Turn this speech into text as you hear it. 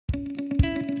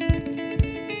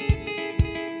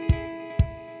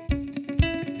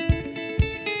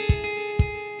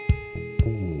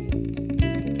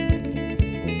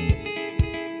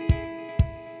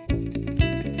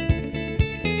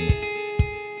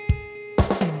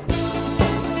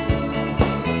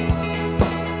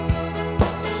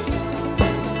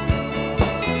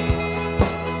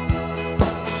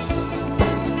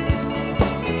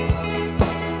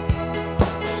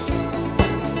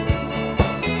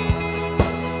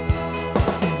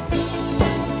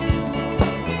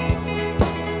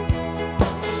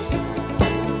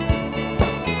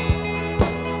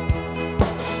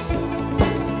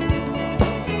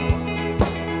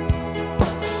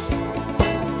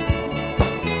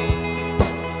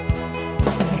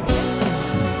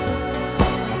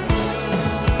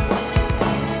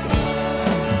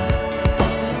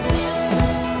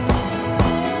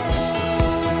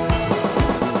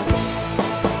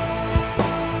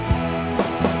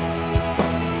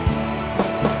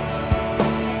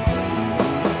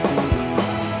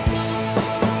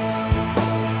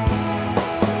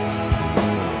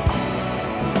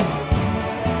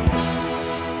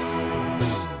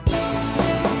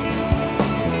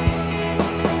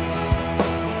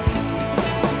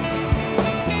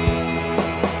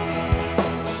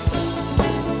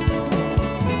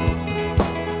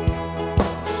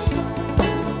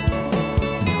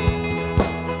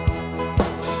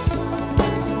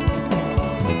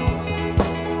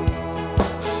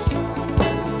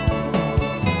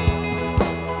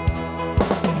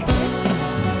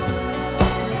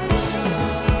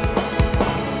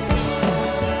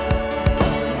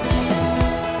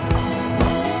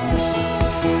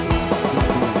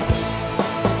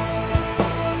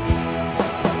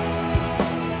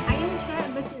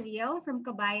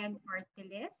Kabayan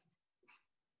Partylist.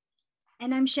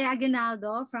 And I'm Shea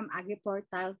Aguinaldo from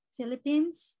AgriPortal,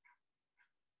 Philippines.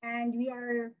 And we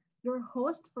are your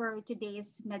host for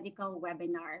today's medical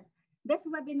webinar. This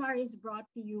webinar is brought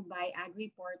to you by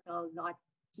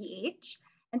AgriPortal.ph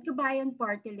and Kabayan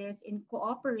Partylist in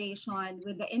cooperation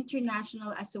with the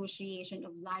International Association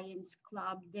of Lions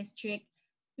Club District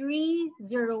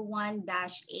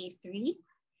 301-A3,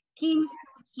 King's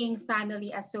Cho-Chiong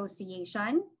Family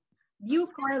Association,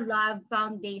 BuCor Love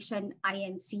Foundation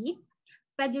INC,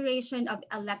 Federation of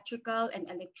Electrical and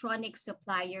Electronic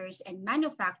Suppliers and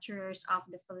Manufacturers of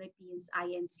the Philippines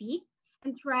INC,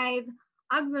 and Thrive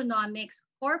Agronomics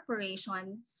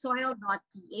Corporation,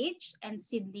 Soil.ph, and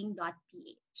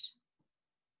Seedling.ph.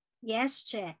 Yes,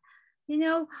 Che. You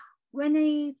know, when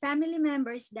a family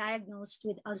member is diagnosed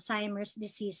with Alzheimer's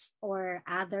disease or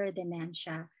other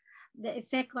dementia, the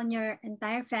effect on your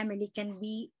entire family can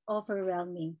be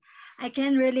overwhelming. I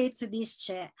can relate to this,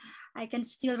 Che. I can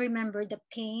still remember the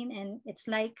pain, and it's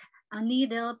like a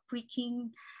needle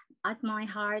pricking at my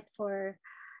heart for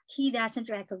he doesn't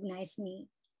recognize me.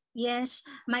 Yes,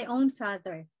 my own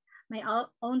father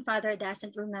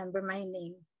doesn't remember my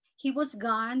name. He was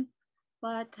gone,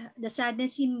 but the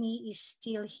sadness in me is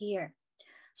still here.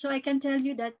 So I can tell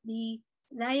you that the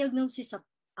diagnosis of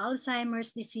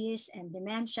Alzheimer's disease and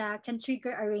dementia can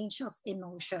trigger a range of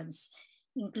emotions,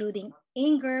 including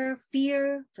anger,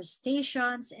 fear,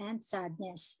 frustrations, and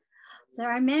sadness. There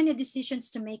are many decisions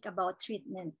to make about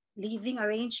treatment, living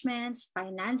arrangements,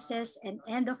 finances, and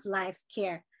end-of-life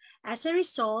care. As a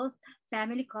result,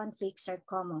 family conflicts are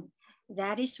common.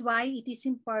 That is why it is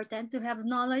important to have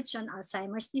knowledge on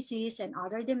Alzheimer's disease and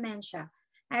other dementia.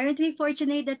 Aren't we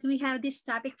fortunate that we have this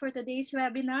topic for today's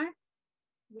webinar?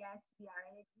 Yes, we are.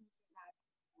 I agree with that.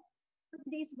 For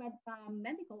today's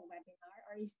medical webinar,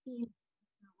 our esteemed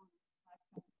some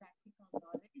practical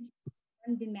knowledge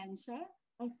on dementia,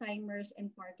 Alzheimer's,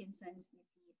 and Parkinson's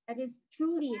disease. That is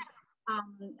truly,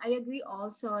 I agree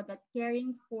also that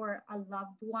caring for a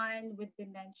loved one with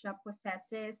dementia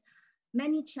possesses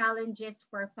many challenges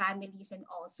for families and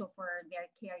also for their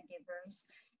caregivers.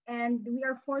 And we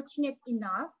are fortunate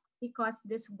enough because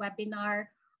this webinar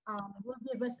will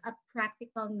give us a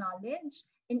practical knowledge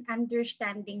in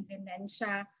understanding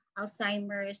dementia,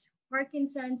 Alzheimer's,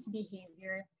 Parkinson's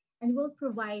behavior, and will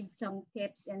provide some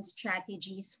tips and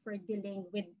strategies for dealing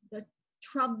with the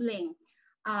troubling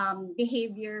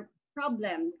behavior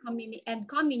problem and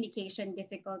communication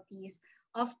difficulties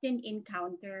often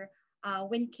encounter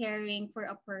when caring for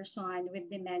a person with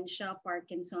dementia,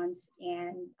 Parkinson's,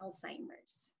 and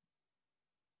Alzheimer's.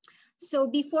 So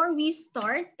before we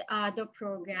start the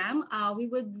program, we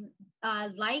would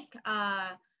like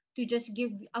to just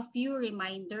give a few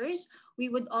reminders. We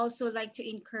would also like to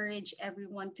encourage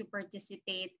everyone to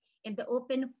participate in the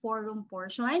open forum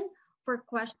portion for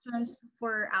questions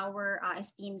for our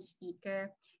esteemed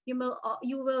speaker. You may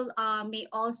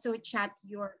also chat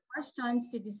your questions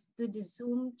to the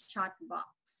Zoom chat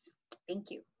box.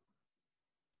 Thank you.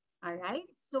 All right,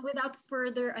 so without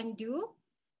further ado,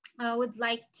 I would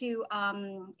like to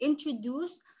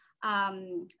introduce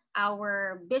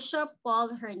our Bishop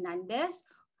Paul Hernandez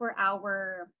for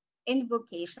our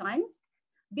invocation.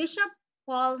 Bishop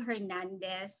Paul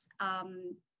Hernandez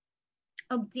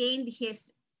obtained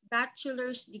his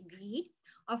bachelor's degree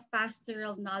of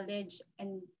pastoral knowledge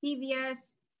in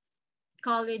PBS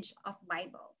College of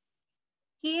Bible.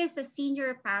 He is a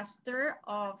senior pastor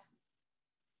of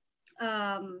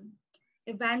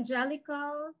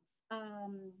Evangelical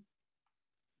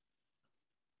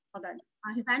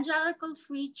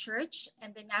Free Church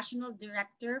and the National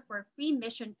Director for Free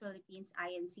Mission Philippines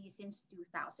INC since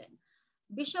 2000.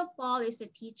 Bishop Paul is a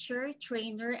teacher,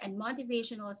 trainer, and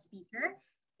motivational speaker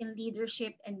in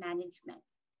leadership and management.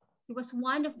 He was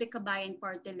one of the Kabayan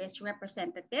Partylist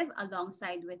representative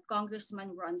alongside with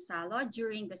Congressman Ron Salo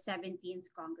during the 17th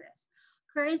Congress.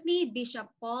 Currently, Bishop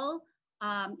Paul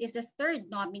is the third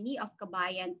nominee of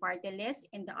Kabayan Partylist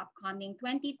in the upcoming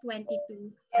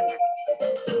 2022 election.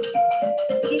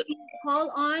 We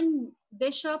call on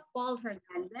Bishop Paul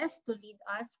Hernandez to lead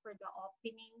us for the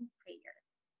opening prayer.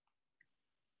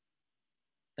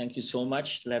 Thank you so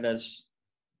much. Let us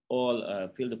all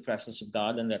feel the presence of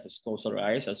God and let us close our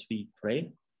eyes as we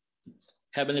pray.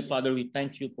 Heavenly Father, we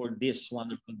thank you for this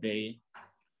wonderful day.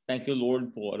 Thank you,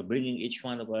 Lord, for bringing each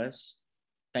one of us.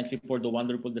 Thank you for the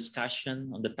wonderful discussion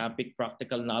on the topic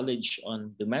practical knowledge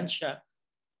on dementia,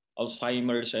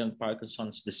 Alzheimer's, and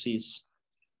Parkinson's disease.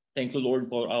 Thank you, Lord,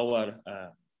 for our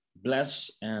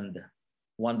blessed and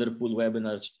wonderful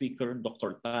webinar speaker,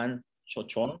 Dr.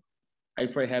 Cho-Chiong. I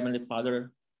pray, Heavenly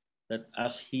Father, that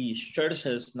as he shares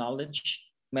his knowledge,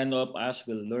 many of us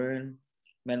will learn,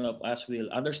 many of us will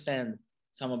understand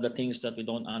some of the things that we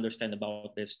don't understand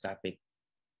about this topic.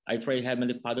 I pray,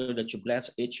 Heavenly Father, that you bless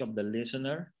each of the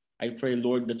listener. I pray,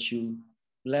 Lord, that you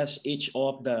bless each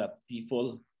of the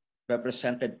people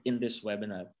represented in this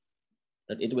webinar,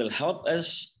 that it will help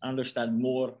us understand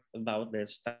more about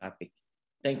this topic.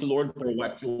 Thank you, Lord, for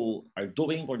what you are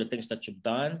doing, for the things that you've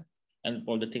done, and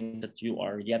for the things that you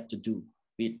are yet to do.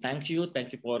 We thank you.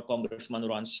 Thank you for Congressman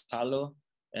Ron Salo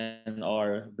and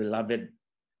our beloved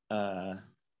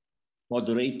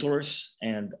moderators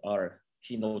and our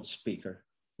keynote speaker.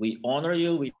 We honor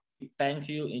you. We thank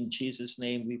you. In Jesus'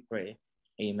 name we pray.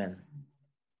 Amen.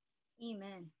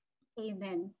 Amen.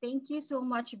 Amen. Thank you so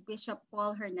much, Bishop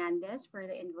Paul Hernandez, for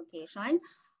the invocation.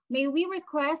 May we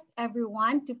request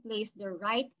everyone to place their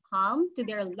right palm to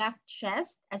their left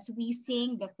chest as we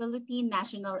sing the Philippine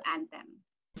National Anthem.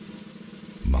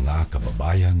 Mga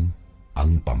kababayan,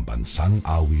 ang pambansang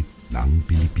awit ng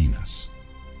Pilipinas.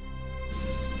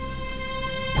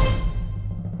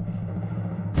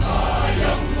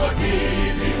 Kayang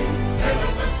mag-ibig, pero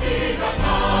sa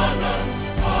silanganan,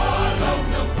 alam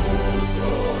ng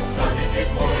puso, sa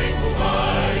dikit mo'y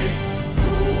buhay.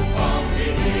 Lupang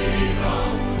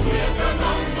hinirang, kuya ka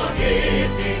ng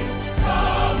magiting, sa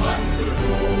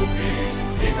mandulupin,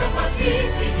 di ka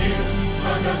pasisingil,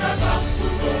 sa nagatang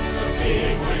tutok sa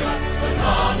simoy at sa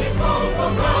langit mong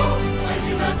pagaw, ay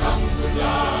ginatang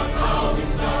tulad, awit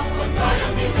sa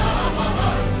pagkayang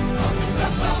minamahal, ang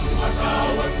isang ng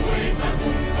matawad mo'y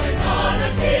tagumpay na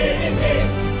nag-iindig,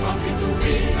 ang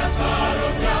bituin at araw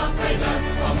niya kailan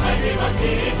pang ay di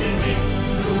magtitindig.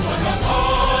 Luman ang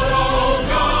araw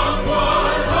ng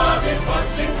walhati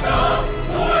pagsinta,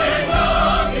 buhay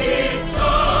langit sa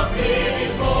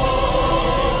piling mo.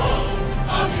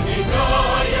 Ang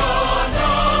inigaya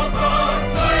na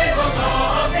pagkay mga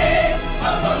api,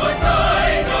 ang mamatay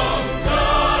ng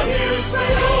dahil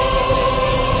sa'yo.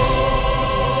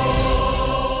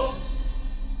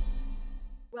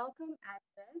 Welcome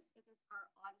address. It is our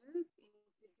honor to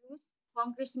introduce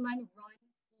Congressman Ron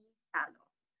P. Salo.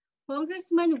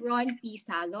 Congressman Ron P.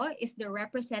 Salo is the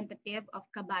representative of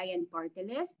Kabayan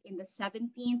Partylist in the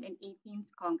 17th and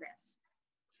 18th Congress.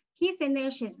 He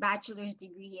finished his bachelor's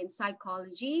degree in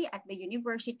psychology at the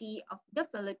University of the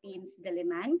Philippines,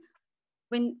 Diliman,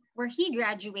 where he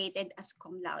graduated as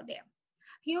cum laude.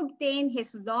 He obtained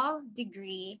his law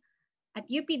degree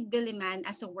at UP Diliman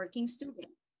as a working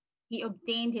student. He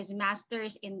obtained his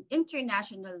master's in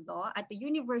international law at the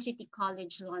University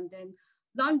College London,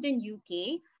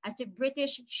 UK, as a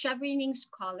British Chevening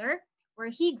Scholar, where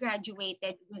he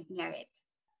graduated with merit.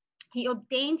 He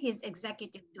obtained his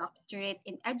executive doctorate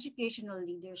in educational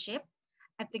leadership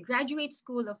at the Graduate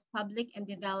School of Public and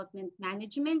Development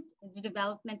Management at the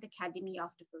Development Academy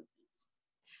of the Philippines.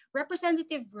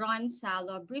 Representative Ron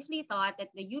Salo briefly taught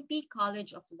at the UP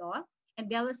College of Law and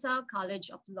De La Salle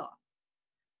College of Law.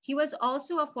 He was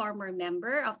also a former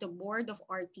member of the board of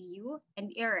RTU and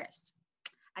AREST.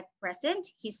 At present,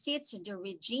 he sits the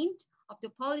regent of the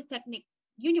Polytechnic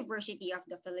University of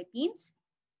the Philippines,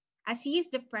 as he is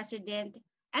the president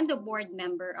and the board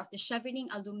member of the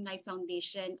Chevening Alumni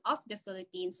Foundation of the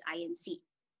Philippines, INC.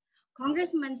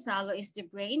 Congressman Salo is the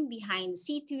brain behind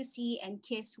C2C and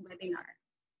KISS webinar.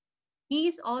 He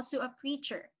is also a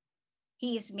preacher.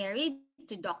 He is married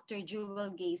to Dr. Jewel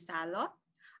Gay Salo,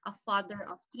 a father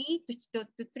of three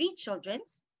children,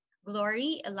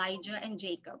 Glory, Elijah, and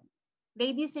Jacob.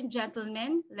 Ladies and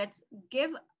gentlemen, let's give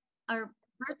a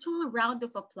virtual round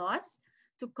of applause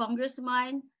to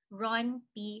Congressman Ron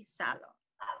P. Salo.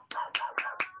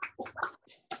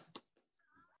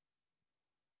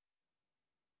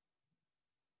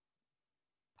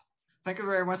 Thank you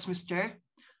very much, Ms. Che.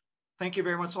 Thank you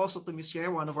very much also to Ms. Che,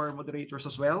 one of our moderators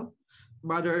as well.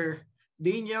 Brother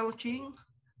Daniel Ching,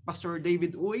 Pastor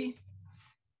David Uy,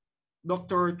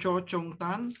 Dr. Cho-Chiong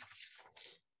Tan,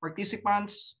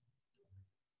 participants,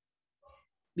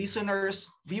 listeners,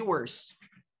 viewers,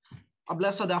 a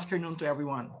blessed afternoon to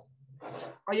everyone.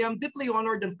 I am deeply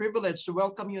honored and privileged to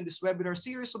welcome you in this webinar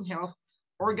series on health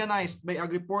organized by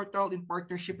AgriPortal in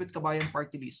partnership with Kabayan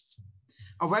Partylist.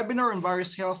 A webinar on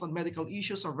various health and medical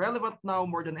issues are relevant now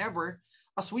more than ever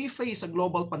as we face a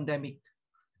global pandemic.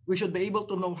 We should be able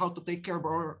to know how to take care of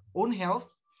our own health,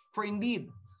 for indeed,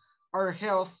 our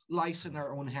health lies in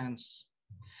our own hands.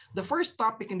 The first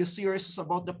topic in this series is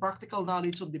about the practical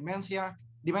knowledge of dementia,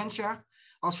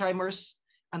 Alzheimer's,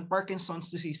 and Parkinson's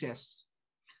diseases.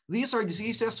 These are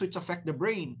diseases which affect the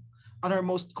brain and are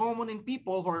most common in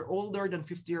people who are older than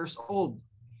 50 years old,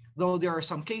 though there are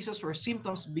some cases where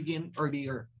symptoms begin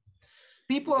earlier.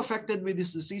 People affected with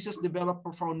these diseases develop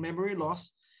profound memory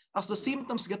loss as the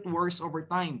symptoms get worse over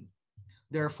time.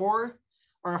 Therefore,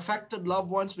 our affected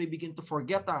loved ones may begin to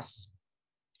forget us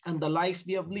and the life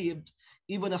they have lived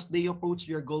even as they approach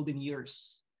their golden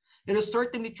years. It is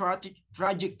certainly tragic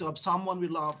to have someone we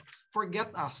love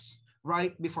forget us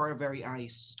right before our very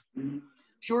eyes.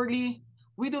 Surely,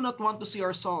 we do not want to see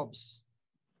ourselves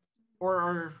or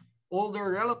our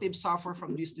older relatives suffer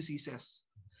from these diseases.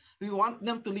 We want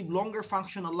them to live longer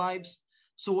functional lives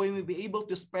so we may be able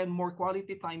to spend more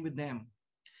quality time with them.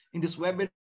 In this webinar,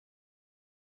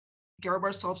 we care of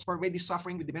ourselves for already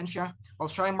suffering with dementia,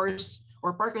 Alzheimer's,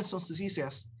 or Parkinson's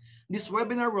diseases. This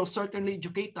webinar will certainly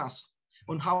educate us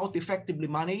on how to effectively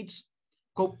manage,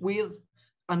 cope with,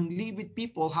 and live with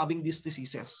people having these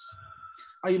diseases.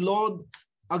 I laud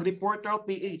AgriPortal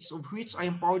PH, of which I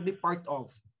am proudly part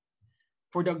of,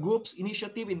 for the group's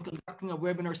initiative in conducting a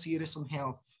webinar series on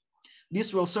health.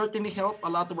 This will certainly help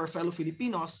a lot of our fellow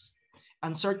Filipinos,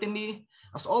 and certainly,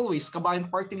 as always,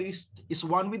 Kabayan Partylist is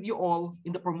one with you all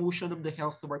in the promotion of the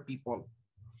health of our people.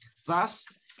 Thus,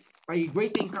 I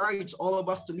greatly encourage all of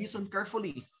us to listen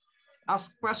carefully,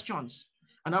 ask questions,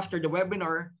 and after the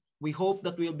webinar, we hope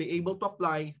that we'll be able to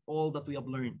apply all that we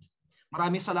have learned.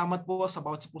 Maraming salamat po sa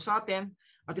bawat po sa atin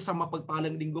at isang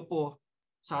mapagpalang linggo po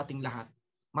sa ating lahat.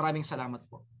 Maraming salamat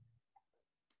po.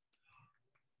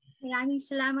 Maraming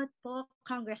salamat po,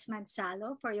 Congressman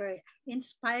Salo, for your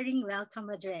inspiring welcome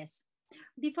address.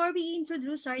 Before we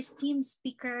introduce our esteemed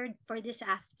speaker for this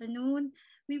afternoon,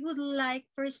 we would like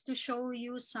first to show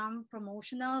you some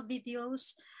promotional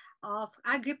videos of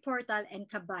AgriPortal and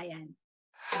Kabayan.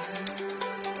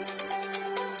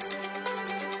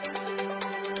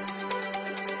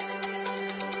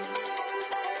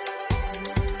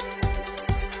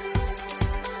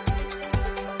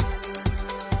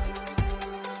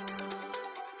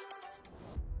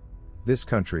 This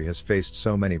country has faced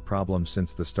so many problems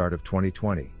since the start of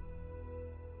 2020.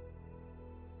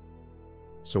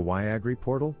 So why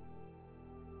AgriPortal?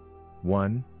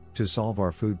 1. To solve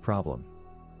our food problem.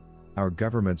 Our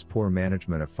government's poor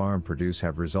management of farm produce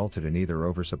have resulted in either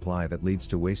oversupply that leads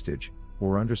to wastage,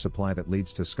 or undersupply that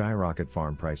leads to skyrocket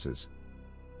farm prices.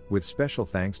 With special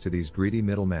thanks to these greedy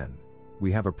middlemen,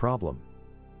 we have a problem.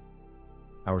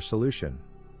 Our solution?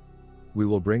 We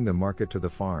will bring the market to the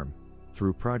farm,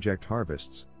 through project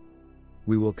harvests.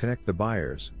 We will connect the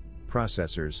buyers,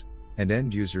 processors, and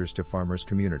end users to farmers'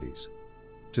 communities.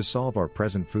 To solve our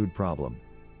present food problem.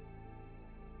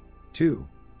 2.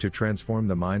 To transform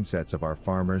the mindsets of our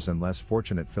farmers and less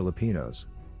fortunate Filipinos.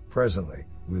 Presently,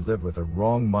 we live with a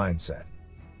wrong mindset.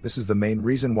 This is the main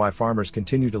reason why farmers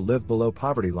continue to live below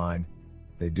poverty line.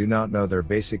 They do not know their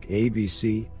basic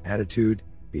ABC, attitude,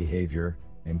 behavior,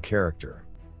 and character.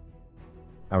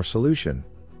 Our solution?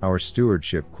 Our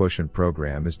Stewardship Quotient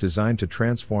program is designed to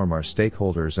transform our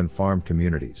stakeholders and farm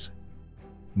communities.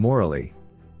 Morally,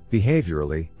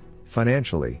 behaviorally,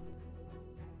 financially.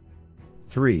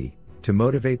 3. To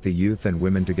motivate the youth and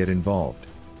women to get involved.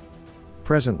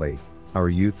 Presently, our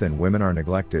youth and women are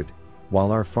neglected,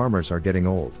 while our farmers are getting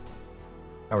old.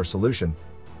 Our solution?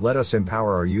 Let us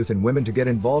empower our youth and women to get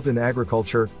involved in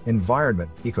agriculture,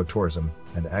 environment, ecotourism,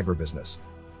 and agribusiness.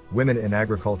 Women in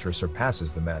agriculture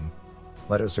surpasses the men.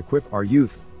 Let us equip our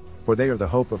youth, for they are the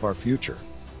hope of our future.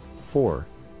 4.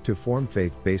 To form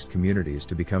faith-based communities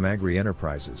to become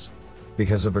agri-enterprises.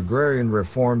 Because of agrarian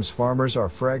reforms, farmers are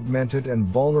fragmented and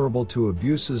vulnerable to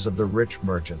abuses of the rich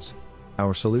merchants.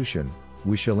 Our solution?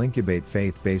 We shall incubate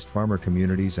faith-based farmer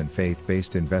communities and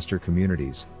faith-based investor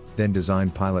communities, then design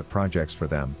pilot projects for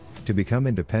them, to become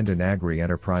independent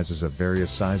agri-enterprises of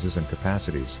various sizes and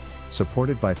capacities,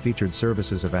 supported by featured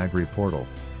services of AgriPortal,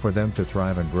 for them to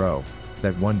thrive and grow,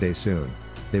 that one day soon,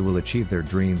 they will achieve their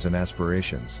dreams and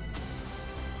aspirations.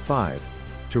 5.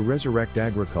 To resurrect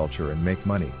agriculture and make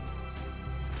money.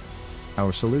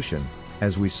 Our solution,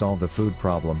 as we solve the food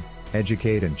problem,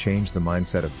 educate and change the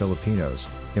mindset of Filipinos,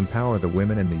 empower the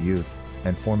women and the youth,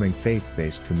 and forming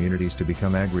faith-based communities to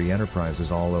become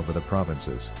agri-enterprises all over the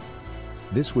provinces.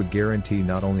 This would guarantee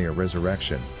not only a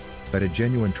resurrection, but a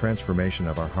genuine transformation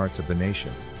of our hearts of the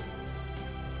nation.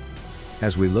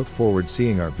 As we look forward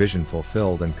seeing our vision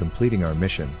fulfilled and completing our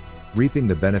mission, reaping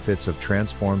the benefits of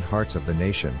transformed hearts of the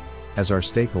nation, as our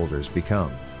stakeholders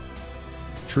become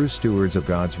true stewards of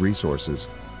God's resources,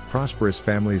 prosperous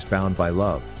families bound by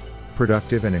love,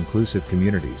 productive and inclusive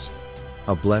communities,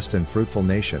 a blessed and fruitful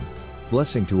nation,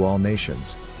 blessing to all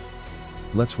nations.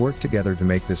 Let's work together to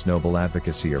make this noble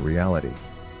advocacy a reality.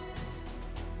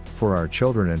 For our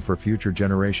children and for future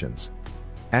generations.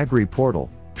 AgriPortal,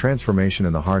 transformation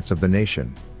in the hearts of the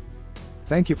nation.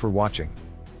 Thank you for watching.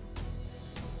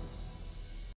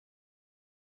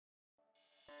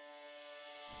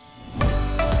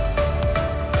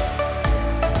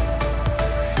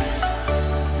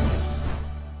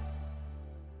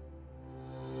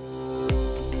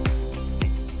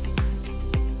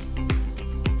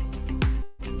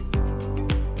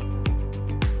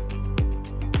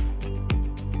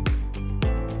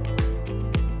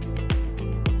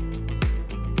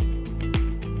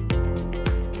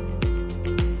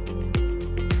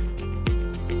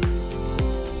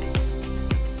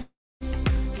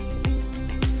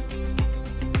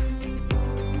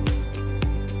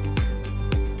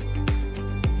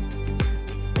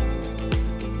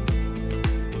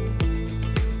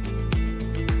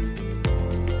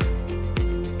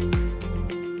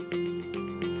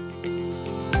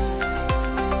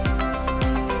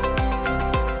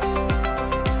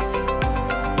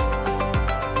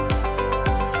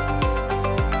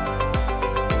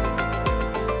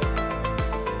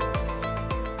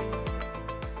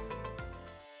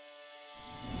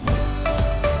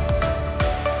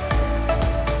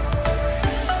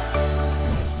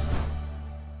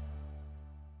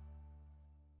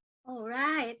 All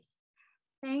right.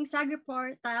 Thanks,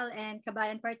 AgriPortal and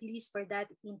Kabayan Partylist for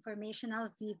that informational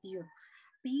video.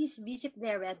 Please visit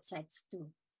their websites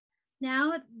too.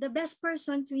 Now, the best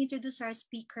person to introduce our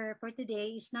speaker for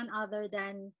today is none other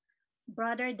than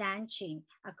Brother Dan Ching,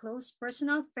 a close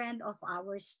personal friend of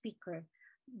our speaker.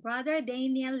 Brother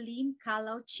Daniel Lim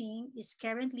Kalau Ching is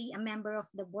currently a member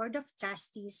of the Board of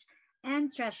Trustees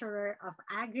and Treasurer of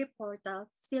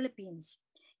AgriPortal, Philippines.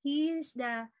 He is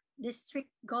the District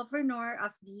Governor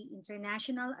of the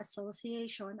International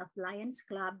Association of Lions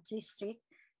Club District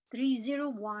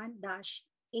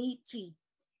 301-A3.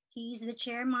 He is the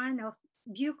chairman of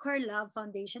BuCor Love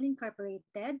Foundation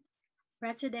Incorporated,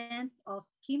 president of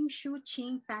Kim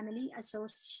Cho-Chiong Family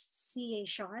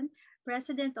Association,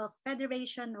 president of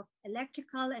Federation of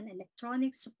Electrical and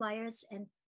Electronic Suppliers and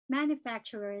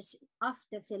Manufacturers of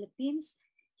the Philippines.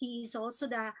 He is also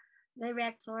the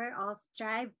director of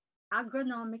Tribe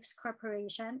Agronomics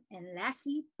Corporation, and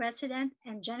lastly, president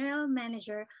and general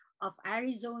manager of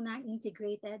Arizona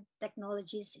Integrated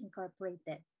Technologies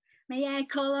Incorporated. May I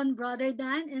call on Brother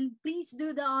Dan, and please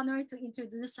do the honor to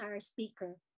introduce our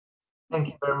speaker. Thank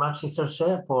you very much, Sister She,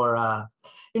 for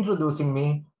introducing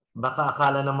me. Baka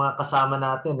akala ng mga kasama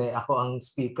natin ako ang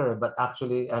speaker, but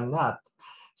actually I'm not.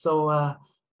 So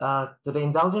to the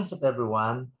indulgence of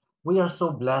everyone, we are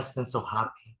so blessed and so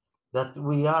happy that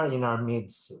we are in our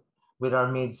midst. With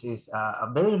our midst is a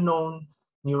very known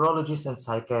neurologist and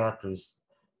psychiatrist.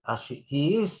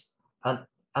 He is an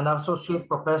associate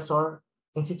professor,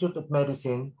 Institute of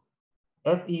Medicine,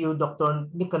 FEU Dr.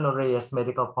 Nicanor Reyes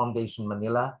Medical Foundation,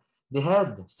 Manila, the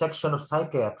head section of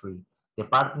psychiatry,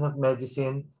 Department of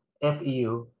Medicine,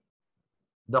 FEU,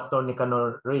 Dr.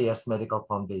 Nicanor Reyes Medical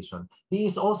Foundation. He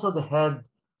is also the head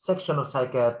section of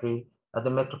psychiatry at the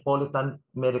Metropolitan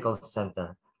Medical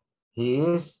Center. He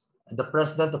is the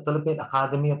president of Philippine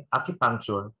Academy of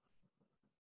Acupuncture,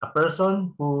 a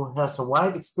person who has a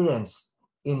wide experience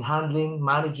in handling,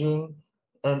 managing,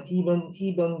 and even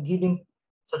giving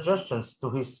suggestions to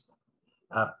his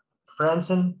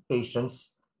friends and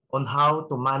patients on how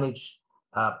to manage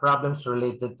problems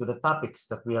related to the topics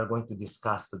that we are going to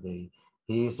discuss today.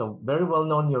 He is a very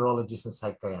well-known neurologist and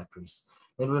psychiatrist.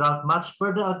 And without much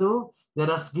further ado, let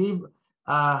us give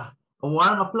a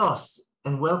warm applause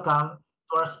and welcome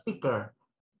to our speaker,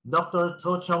 Dr.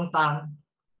 Cho-Chiong.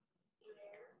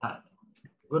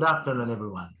 Good afternoon,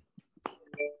 everyone.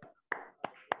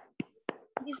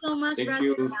 Thank you so much,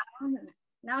 Brother.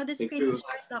 Now the screen is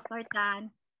yours, Dr.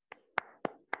 Tan.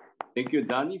 Thank you,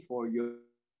 Danny, for your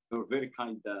very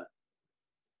kind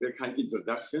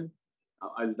introduction.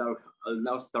 I'll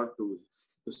now start to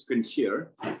screen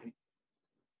share.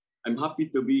 I'm happy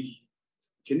to be.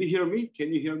 Can you hear me?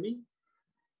 Can you hear me?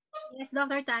 Yes,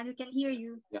 Dr. Tan, we can hear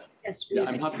you. Yeah. Yes. Yeah,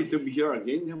 I'm happy to be here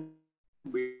again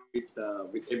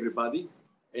with everybody.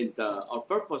 And our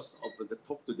purpose of the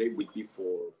talk today will be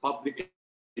for public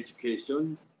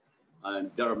education.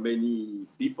 And there are many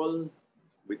people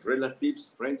with relatives,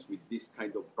 friends with this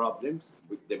kind of problems,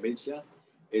 with dementia.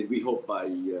 And we hope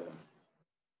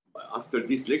after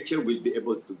this lecture, we'll be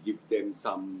able to give them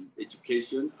some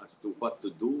education as to what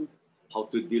to do, how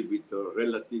to deal with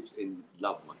relatives and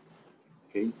loved ones.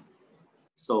 Okay?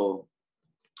 So,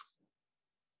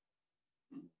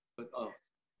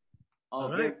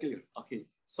 very clear. Okay.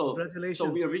 So, congratulations. So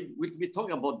we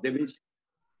talk about dementia.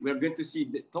 We are going to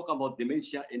talk about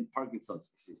dementia and Parkinson's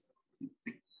disease.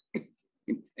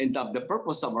 And the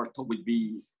purpose of our talk will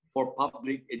be for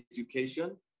public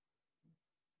education,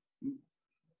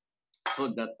 so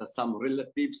that some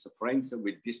relatives, friends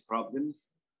with these problems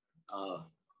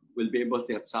will be able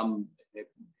to have some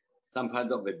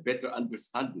kind of a better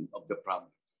understanding of the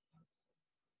problems.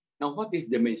 Now, what is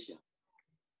dementia?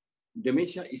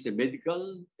 Dementia is a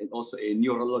medical and also a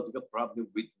neurological problem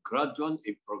with gradual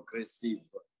and progressive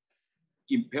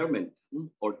impairment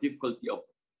or difficulty of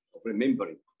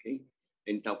remembering. Okay,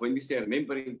 and when we say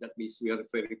remembering, that means we are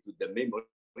referring to the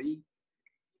memory,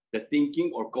 the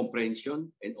thinking or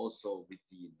comprehension, and also with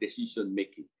the decision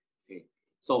making. Okay,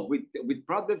 so with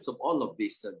problems of all of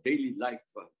this, daily life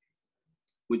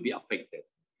will be affected.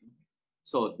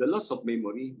 So the loss of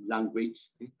memory,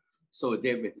 language. Okay? So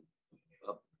they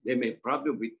may have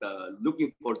problem with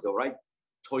looking for the right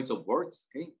choice of words.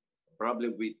 Okay,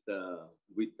 problem with the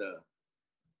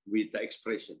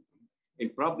expression,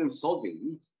 and problem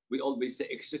solving. We always say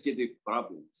executive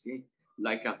problems. Okay?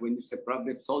 Like when you say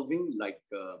problem solving, like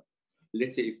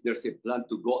let's say if there's a plan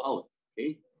to go out.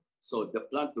 Okay, so the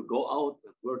plan to go out,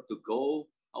 where to go,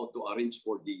 how to arrange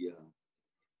for the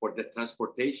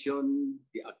transportation,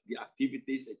 the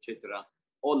activities, etc.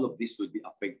 All of this will be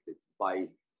affected by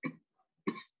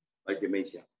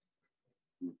dementia.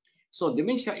 So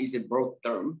dementia is a broad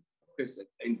term, because,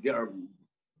 and there are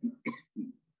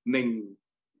many,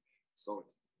 sorry.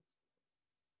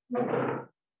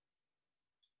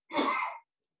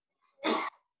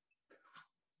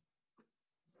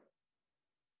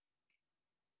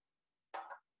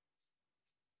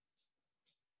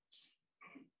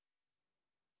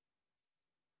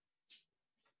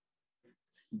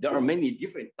 There are many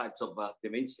different types of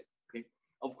dementia. Okay,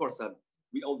 of course,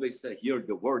 we always hear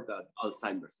the word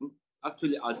Alzheimer's.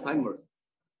 Actually, Alzheimer's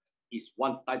is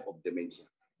one type of dementia.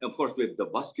 And of course, we have the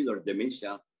vascular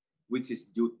dementia, which is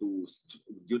due to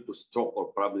stroke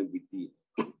or problem with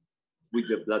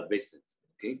the blood vessels.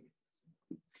 Okay.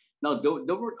 Now,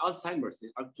 the word Alzheimer's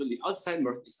is actually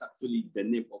the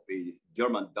name of a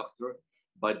German doctor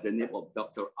by the name of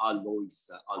Dr.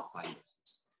 Alois Alzheimer.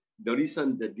 The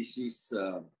reason the disease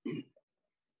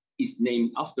is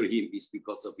named after him is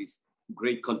because of his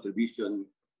great contribution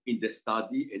in the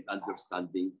study and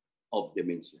understanding of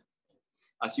dementia.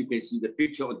 As you can see, the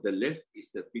picture on the left is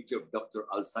the picture of Dr.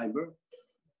 Alzheimer,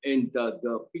 and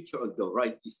the picture on the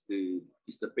right is the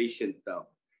patient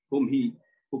whom he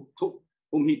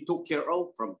took care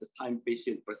of from the time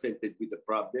patient presented with the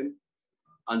problem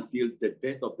until the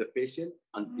death of the patient,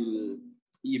 until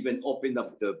he even opened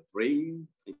up the brain,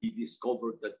 and he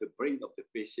discovered that the brain of the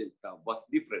patient was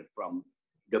different from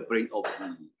the brain of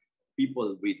the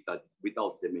people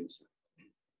without dementia.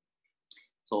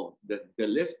 So the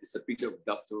left is a picture of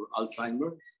Dr.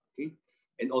 Alzheimer, okay,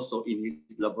 and also in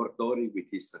his laboratory with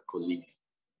his colleague.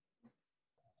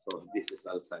 So this is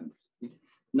Alzheimer's.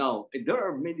 Now, there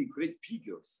are many great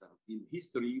figures in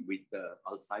history with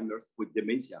Alzheimer's, with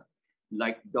dementia,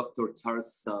 like Dr.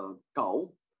 Charles Kao.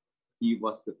 He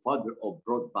was the father of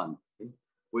broadband. Okay?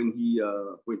 When he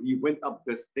went up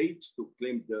the stage to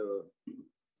claim the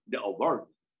award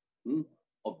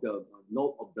of the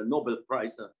Nobel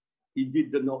Prize, he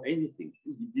didn't know anything.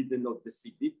 He didn't know the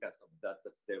significance of that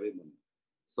ceremony.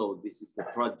 So this is the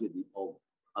tragedy of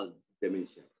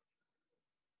dementia.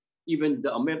 Even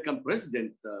the American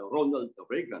president, Ronald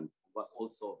Reagan, was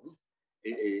also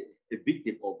a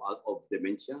victim of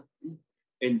dementia.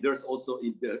 And there's also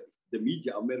in the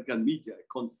media, American media,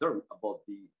 concern about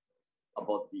the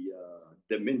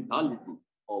mentality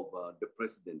of the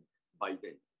president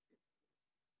Biden.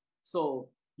 So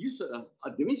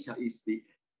dementia is the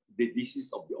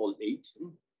disease of the old age.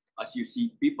 As you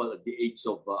see, people at the age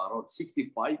of around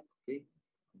 65, okay,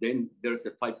 then there's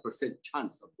a 5%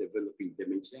 chance of developing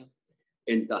dementia.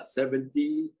 And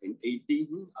 70 and 80,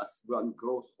 as one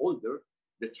grows older,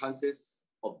 the chances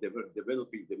of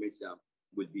developing dementia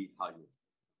will be higher.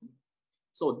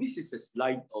 So this is a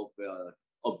slide of the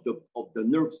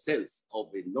nerve cells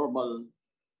of a normal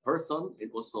person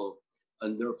and also a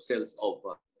nerve cells of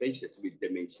patients with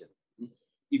dementia.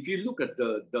 If you look at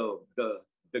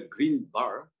the green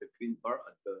bar,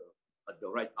 at the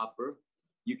right upper,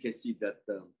 you can see that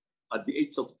at the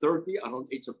age of 30, around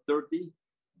age of 30,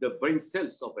 the brain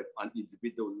cells of an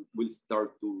individual will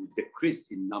start to decrease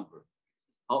in number.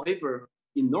 However,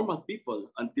 in normal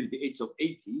people, until the age of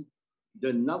 80,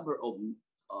 the number of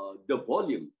the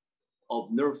volume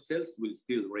of nerve cells will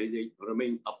still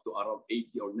remain up to around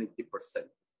 80 or 90%.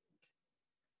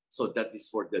 So that is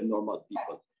for the normal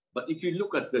people. But if you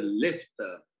look at the left,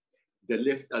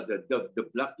 the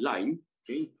black line,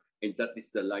 okay, and that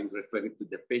is the line referring to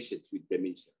the patients with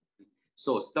dementia.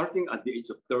 So starting at the age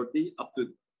of 30 up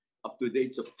to the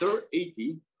age of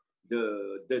 80,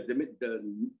 the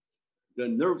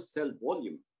nerve cell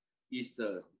volume is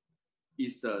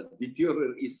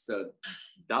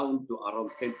down to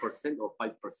around 10% or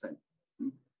 5%.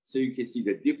 So you can see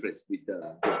the difference with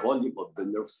the volume of the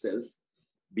nerve cells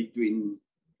between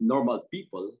normal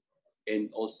people and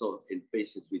also in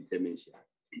patients with dementia.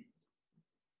 Okay.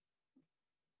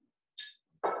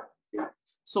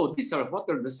 So what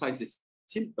are the signs and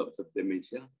symptoms of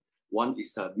dementia? One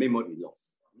is memory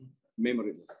loss.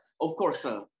 Memory loss. Of course,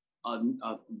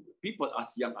 people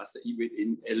as young as even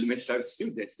in elementary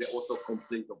students, they also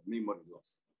complain of memory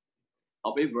loss.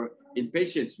 However, in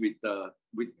patients with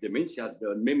dementia,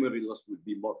 the memory loss will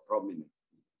be more prominent.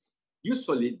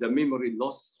 Usually, the memory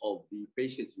loss of the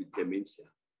patients with dementia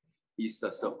is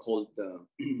so-called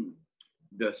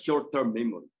the short-term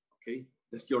memory, okay?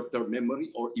 The short-term memory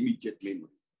or immediate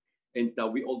memory. And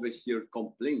we always hear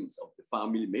complaints of the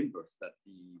family members that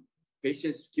the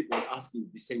patients keep on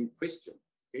asking the same question,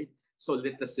 okay? So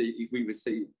let us say, if we will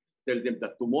tell them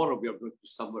that tomorrow we are going to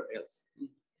somewhere else.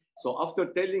 So after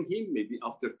telling him, maybe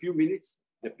after a few minutes,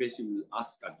 the patient will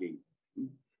ask again.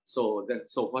 So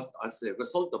what, as a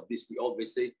result of this, we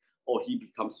always say, oh, he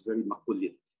becomes very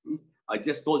makulit. I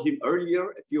just told him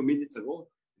earlier, a few minutes ago,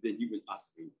 then he will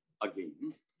ask me again.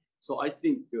 So I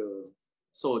think,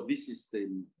 so this is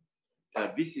the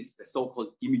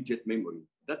so-called immediate memory.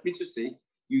 That means to say,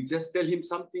 you just tell him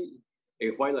something a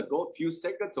while ago, few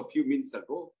seconds or few minutes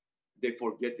ago, they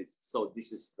forget it. So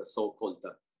this is the so-called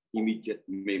immediate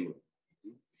memory.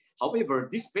 However,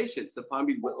 these patients, the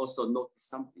family will also notice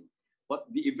something. What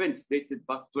the events dated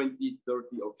back 20,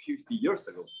 30, or 50 years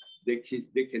ago, they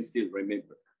can still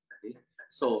remember. Okay?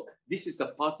 So this is the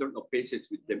pattern of patients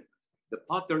with them, the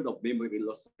pattern of memory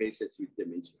loss of patients with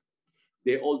dementia.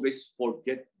 They always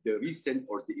forget the recent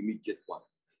or the immediate one.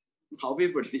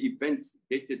 However, the events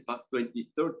dated back 20,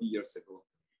 30 years ago,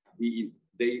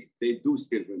 they do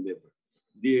still remember.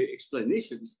 The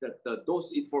explanation is that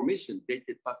those information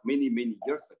dated back many, many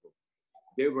years ago,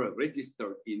 they were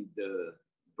registered in the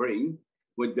brain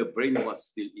when the brain was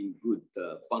still in good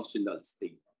functional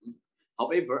state.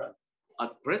 However,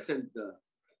 at present,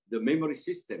 the memory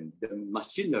system, the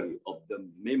machinery of the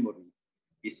memory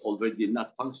is already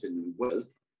not functioning well.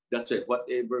 That's why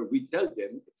whatever we tell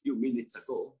them a few minutes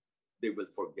ago, they will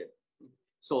forget.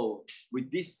 So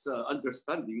with this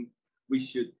understanding, we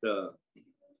should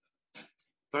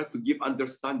try to give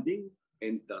understanding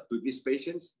and to these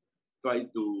patients, try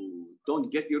to don't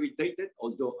get irritated,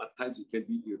 although at times it can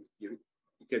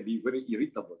be very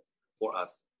irritable for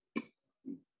us.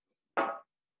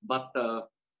 But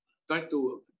try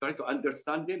to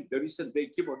understand them. The reason they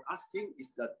keep on asking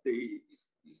is that they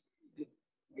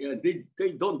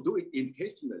don't do it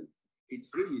intentionally.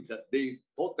 It's really that they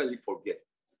totally forget.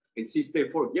 And since they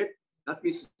forget, that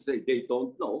means to say they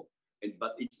don't know,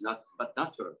 but it's not but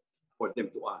natural for them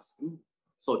to ask.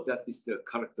 So that is the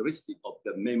characteristic of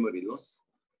the memory loss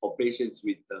of patients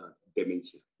with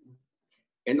dementia.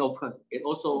 And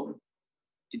also,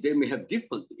 they may have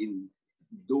difficulty in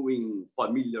doing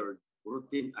familiar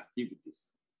routine activities.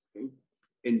 Okay?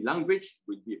 And language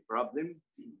will be a problem,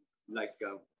 like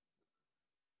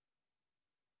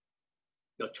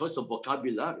the choice of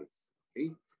vocabulary.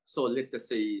 Okay? So let's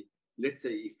say if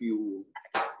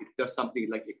there's something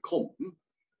like a comb,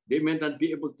 they may not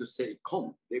be able to say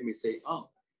comb. They may say,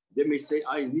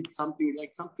 I need something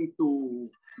to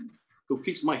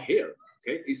fix my hair.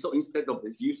 Okay, and so instead of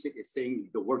saying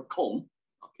the word comb,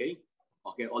 okay,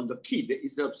 on the key,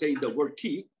 instead of saying the word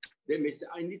key, they may say,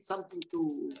 I need something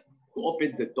to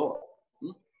open the door.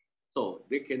 So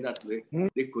they cannot.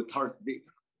 They could hardly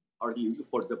use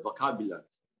for the vocabulary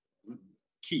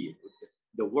key,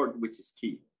 the word which is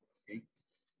key. Okay,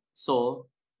 so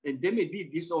and they may be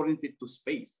disoriented to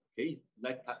space. Okay,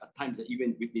 like at times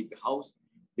even within the house,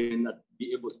 they may not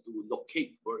be able to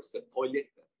locate where's the toilet,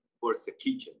 where's the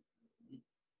kitchen.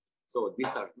 So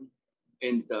these are,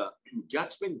 and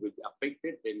judgment will be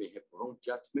affected. They may have wrong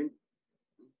judgment.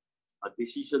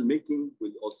 Decision making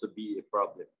will also be a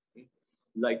problem. Okay?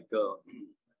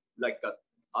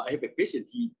 I have a patient.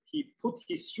 He put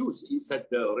his shoes inside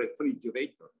the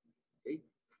refrigerator. Okay,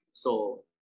 so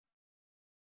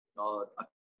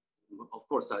of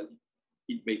course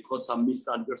it may cause some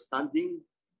misunderstanding.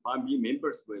 Family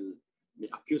members may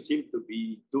accuse him to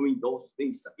be doing those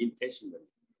things intentionally.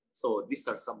 So these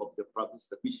are some of the problems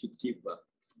that we should give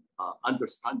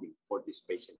understanding for these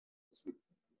patients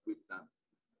with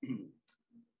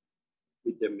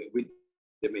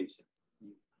dementia.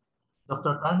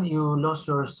 Dr. Tan, you lost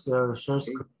your share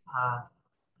screen.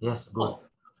 Yes, good.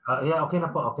 Yeah, okay na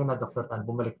po. Okay na, Dr. Tan.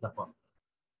 Bumalik na po.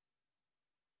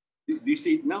 Do you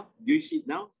see it now? Do you see it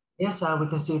now? Yes, we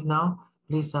can see it now.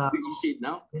 Please. Do you see it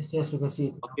now? Yes, we can see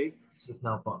it. Okay. See it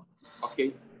now po.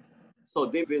 Okay. So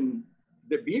the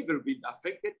behavior will be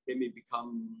affected. They may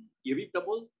become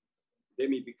irritable. They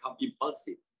may become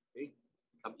impulsive. Okay?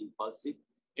 Become impulsive.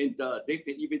 And they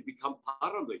can even become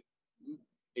paranoid.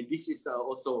 And this is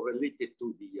also related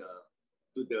to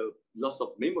the loss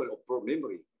of memory or poor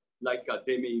memory. Like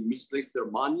they may misplace their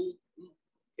money,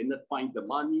 cannot find the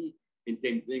money, and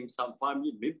then blame some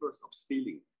family members of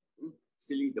stealing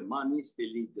the money,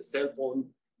 stealing the cell phone,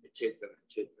 etc.,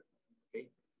 etc. Okay.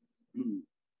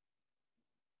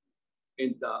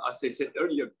 And as I said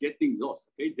earlier, getting lost.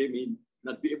 Okay, they may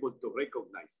not be able to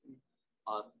recognize.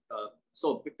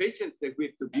 So the patients that we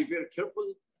have to be very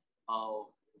careful,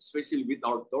 especially with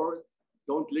our door.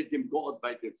 Don't let them go out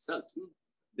by themselves.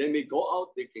 They may go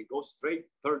out, they can go straight,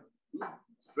 turn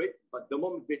straight, but the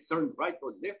moment they turn right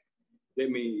or left, they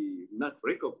may not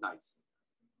recognize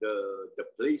the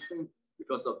place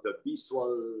because of the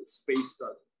visual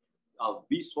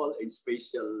and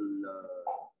spatial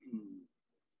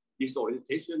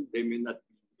disorientation. They may not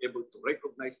be able to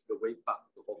recognize the way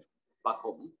back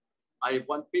home. I have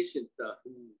one patient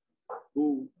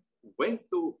who went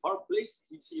to far place.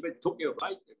 He even took a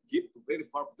ride, a jeep to very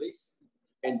far place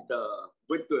and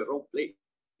went to a wrong place.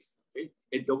 Okay?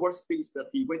 And the worst thing is that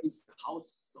he went into the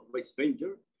house of a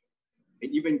stranger and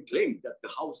even claimed that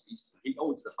the house is, he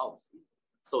owns the house.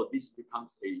 So this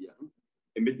becomes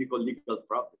a medical legal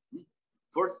problem.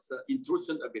 First,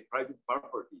 intrusion of a private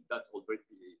property, that's already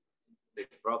a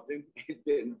problem. And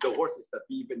then the worst is that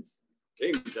he even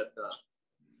claimed that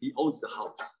he owns the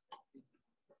house.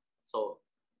 So,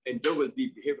 and there will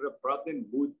be behavioral problem,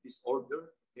 mood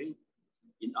disorder, okay?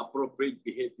 Inappropriate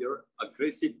behavior,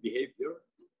 aggressive behavior,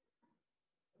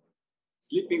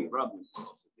 sleeping problems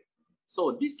also.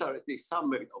 So these are the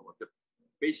summary of the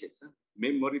patients: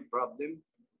 memory problem,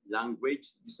 language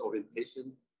disorientation,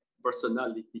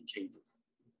 personality changes.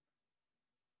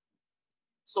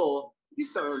 So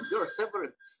there are several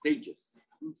stages.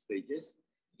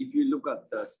 If you look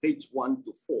at stage 1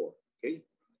 to 4, okay.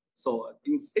 So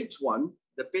in stage 1,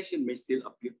 the patient may still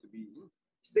appear to be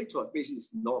stage 1 patient is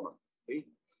normal, okay.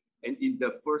 And in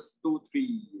the first 2,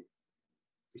 3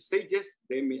 stages,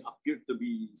 they may appear to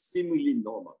be seemingly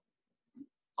normal.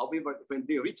 However, when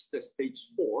they reach the stage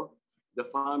 4, the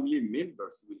family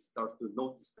members will start to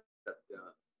notice that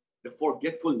the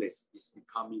forgetfulness is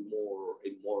becoming more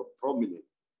and more prominent,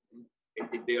 and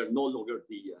they are no longer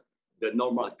the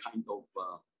normal kind of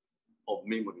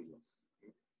memory loss.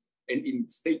 And in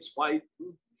stage 5,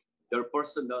 their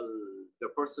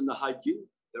personal hygiene,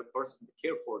 their personal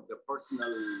care for their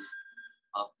personal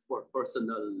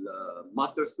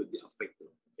matters will be affected.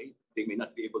 Okay, they may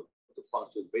not be able to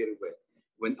function very well.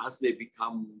 When as they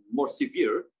become more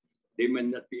severe, they may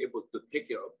not be able to take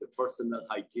care of the personal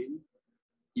hygiene,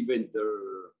 even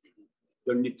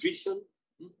their nutrition,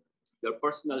 their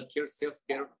personal care,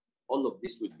 self-care. All of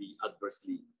this will be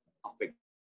adversely affected.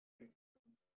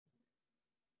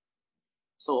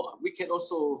 So we can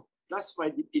also classify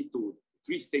it into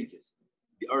 3 stages.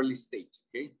 The early stage,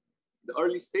 okay? The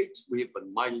early stage, we have a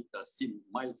mild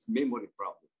memory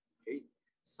problem, okay?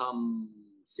 Some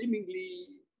seemingly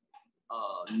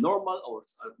normal or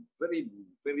very,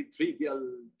 very trivial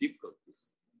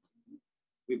difficulties.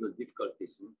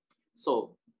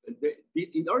 So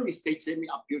in early stage, they may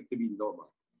appear to be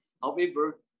normal.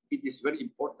 However, it is very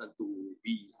important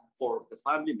for the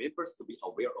family members to be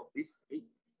aware of this, okay?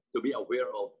 To be aware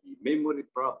of the memory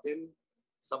problem,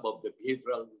 some of the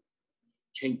behavioral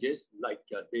changes, like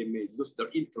they may lose their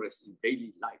interest in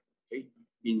daily life, okay?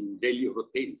 In daily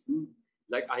routines.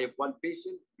 Like I have one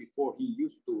patient, before he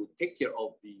used to take care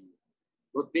of the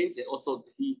routines, and also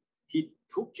he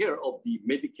took care of the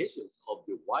medications of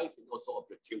the wife and also of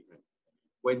the children.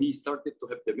 When he started to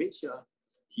have dementia,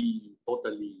 he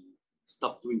totally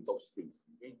stopped doing those things.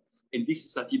 Okay? And this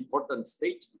is an important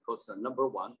stage because number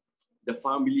one, the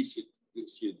family should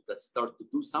start to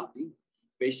do something.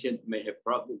 Patient may have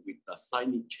problem with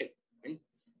signing check. Okay?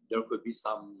 There could be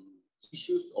some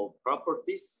issues of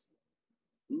properties,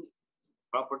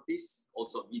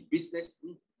 also in business.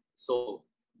 So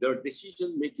their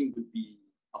decision making will be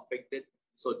affected.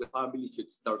 So the family should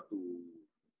start to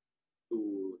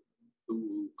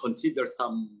consider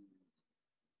some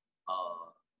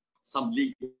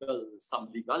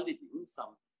legality,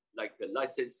 some like the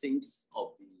licensings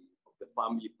of the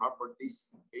family properties,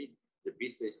 okay, the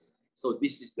business. So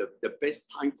this is the best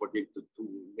time for them to do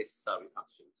necessary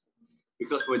actions,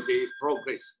 because when they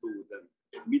progress to the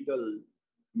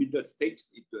middle stage,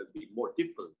 it will be more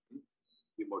difficult.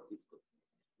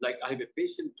 Like I have a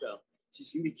patient,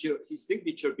 his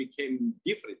signature became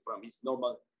different from his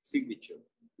normal signature.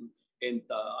 And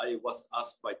I was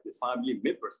asked by the family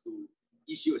members to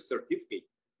issue a certificate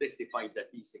testifying that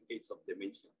he's a case of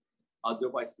dementia.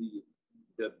 Otherwise, the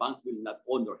bank will not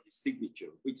honor his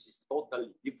signature, which is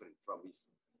totally different from his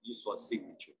usual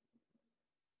signature.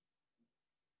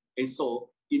 And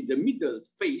so in the middle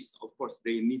phase, of course,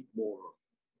 they need more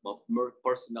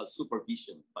personal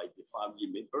supervision by the family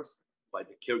members, by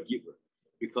the caregiver,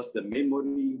 because the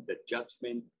memory, the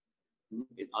judgment,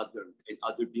 and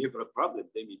other behavioral problems,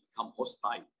 they may become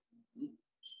hostile.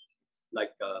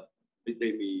 Like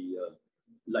they may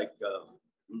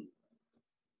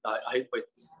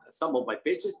some of my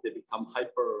patients, they become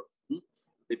hyper.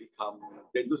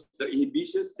 They lose their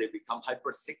inhibition. They become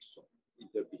hypersexual in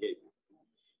their behavior.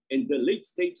 In the late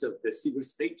stage of the severe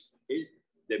stage, okay,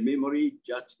 the memory,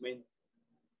 judgment,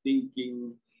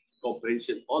 thinking,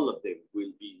 comprehension, all of them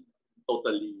will be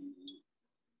totally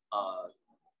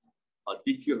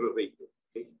deteriorated.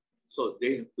 Okay, so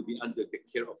they have to be under the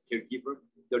care of caregiver.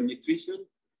 Their nutrition,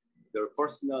 their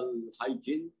personal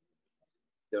hygiene,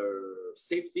 their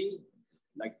safety,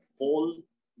 like fall,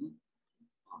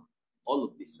 all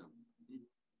of this.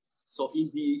 So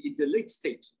in the late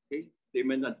stage, okay, They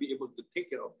may not be able to take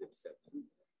care of themselves.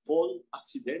 Fall,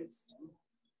 accidents,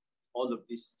 all of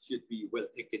this should be well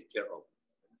taken care of.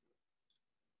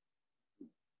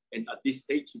 And at this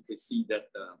stage, you can see that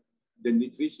the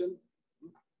nutrition,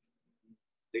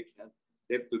 they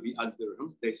have to be under,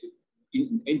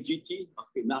 in NGT,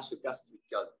 nasogastric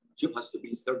tube has to be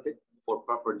inserted for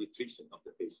proper nutrition of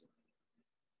the patient.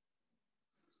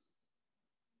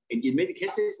 And in many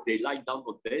cases, they lie down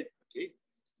on bed, okay,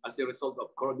 as a result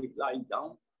of chronic lying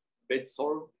down, bed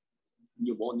sore,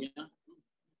 pneumonia,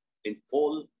 and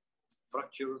fall,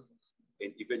 fracture,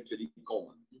 and eventually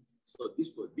coma. So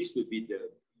this would be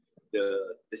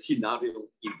the scenario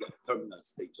in the terminal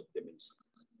stage of dementia.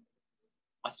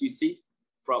 As you see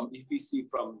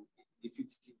if you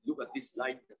look at this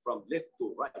slide from left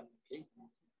to right, okay,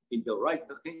 in the right,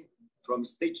 okay, from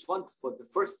stage 1 for the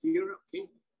first year, okay,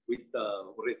 with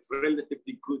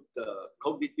relatively good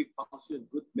cognitive function,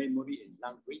 good memory and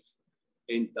language,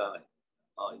 and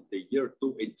in the year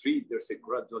 2 and 3, there's a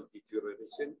gradual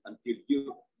deterioration until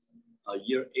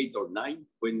year 8 or 9,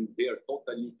 when they are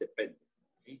totally dependent.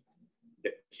 Okay?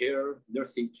 The care,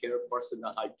 nursing care,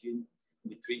 personal hygiene,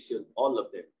 nutrition, all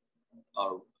of them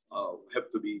have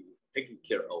to be taken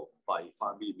care of by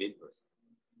family members.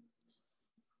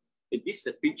 And this is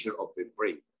a picture of the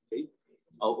brain. Okay,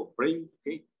 our brain.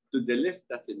 Okay, to the left,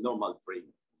 that's a normal brain.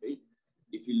 Okay,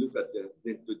 if you look at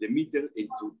then to the middle and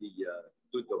to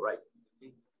the right,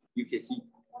 okay, you can see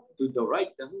to the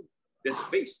right, the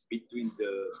space between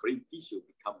the brain tissue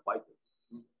become wider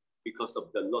because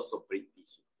of the loss of brain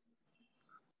tissue.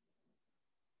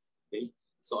 Okay,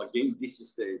 so again, this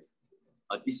is the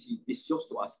this shows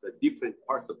to us that different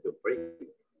parts of the brain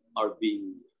are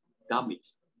being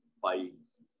damaged by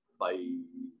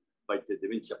the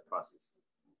dementia process.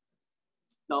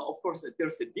 Now, of course,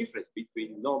 there's a difference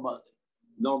between normal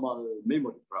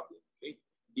memory problem. Okay,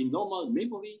 in normal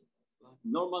memory,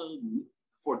 normal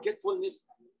forgetfulness,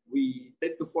 we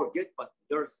tend to forget, but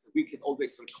we can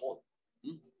always recall.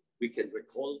 We can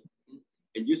recall,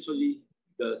 and usually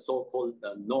the so-called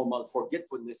normal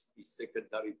forgetfulness is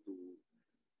secondary to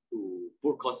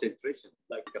poor concentration.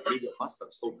 Like many of us are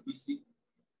so busy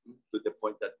to the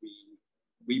point that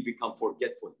we become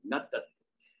forgetful. Not that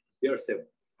there's a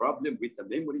problem with the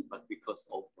memory, but because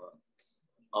of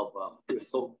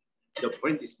so the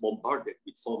brain is bombarded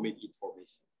with so many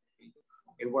information.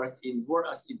 And whereas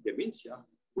in dementia,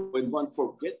 when one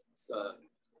forgets,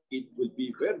 it will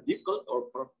be very difficult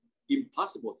or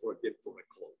impossible for them to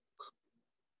recall.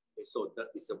 Okay, so that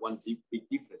is one big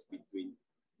difference between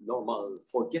normal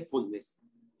forgetfulness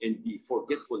and the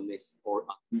forgetfulness or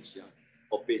amnesia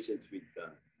of patients with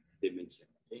dementia.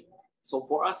 Okay? So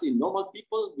for us in normal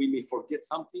people, we may forget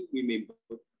something, we may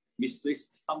misplace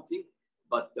something,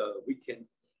 but we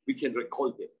can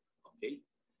recall them. Okay.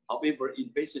 However, in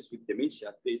patients with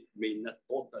dementia, they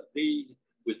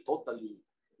will totally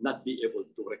not be able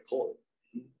to recall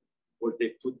where they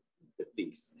put the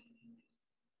things.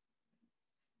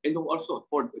 And also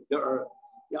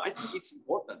I think it's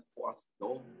important for us to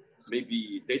know,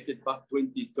 maybe dated back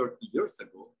 20, 30 years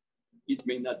ago, it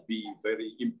may not be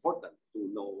very important to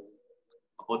know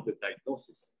about the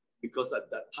diagnosis, because at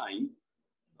that time,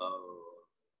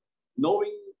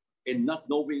 knowing and not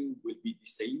knowing will be the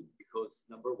same, because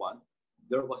number one,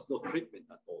 there was no treatment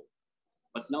at all.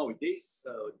 But nowadays,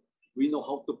 we know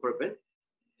how to prevent,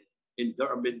 and there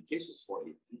are medications for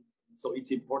it. So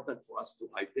it's important for us to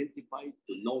identify,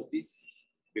 to know this,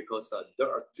 because there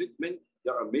are treatment,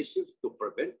 there are measures to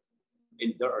prevent,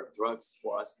 and there are drugs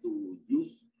for us to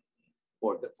use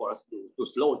for us to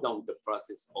slow down the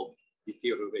process of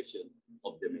deterioration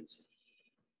of dementia.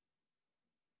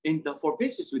 And for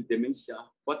patients with dementia,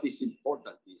 what is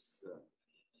important is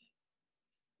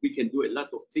we can do a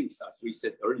lot of things, as we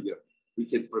said earlier. We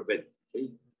can prevent.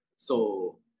 Okay?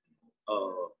 So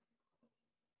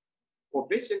for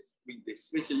patients,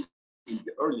 especially in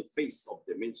the early phase of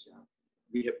dementia,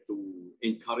 we have to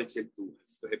encourage them to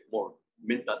have more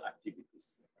mental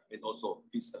activities and also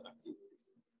physical activities.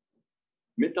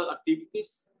 Mental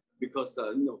activities, because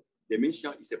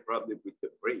dementia is a problem with the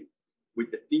brain, with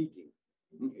the thinking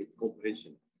and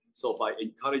comprehension. So by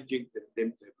encouraging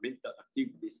them to have mental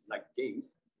activities like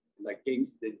games,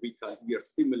 then we are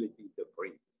stimulating the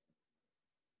brain.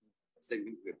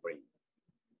 Stimulating the brain.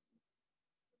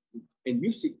 And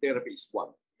music therapy is one.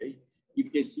 Okay, you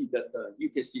can see that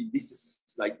this is a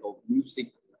slide of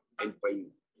music and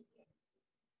brain.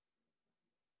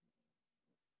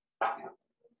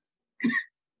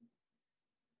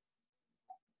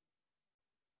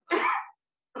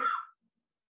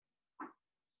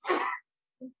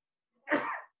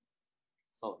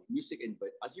 So music and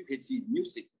brain. As you can see,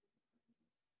 music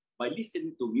by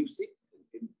listening to music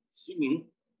and singing,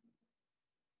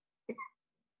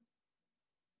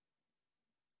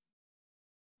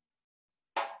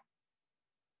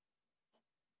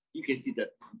 you can see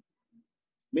that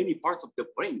many parts of the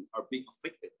brain are being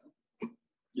affected,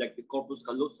 like the corpus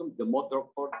callosum, the motor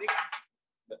cortex,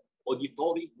 the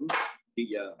auditory,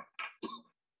 the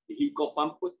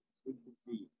hippocampus,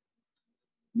 the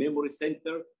memory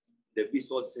center, the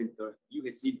visual center. You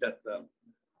can see that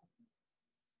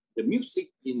the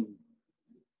music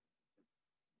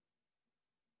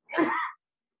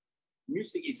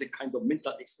is a kind of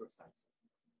mental exercise.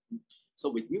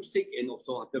 So with music and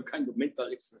also the kind of mental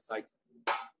exercise,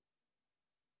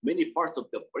 many parts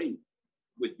of the brain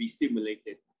will be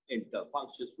stimulated and the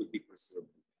functions will be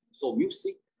preserved. So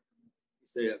music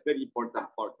is a very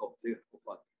important part of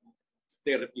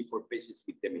therapy for patients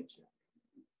with dementia.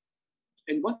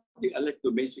 And one thing I like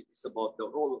to mention is about the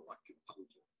role of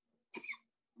acupuncture.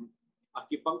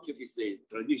 Acupuncture is a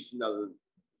traditional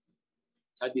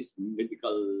Chinese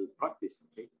medical practice.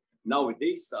 Okay?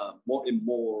 Nowadays, more and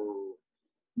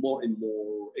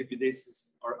more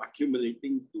evidences are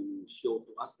accumulating to show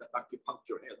to us that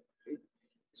acupuncture helps. Okay?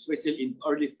 Especially in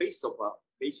early phase of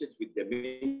patients with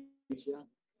dementia,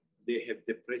 they have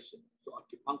depression. So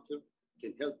acupuncture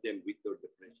can help them with their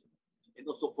depression. And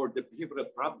also for the behavioral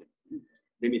problem,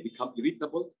 they may become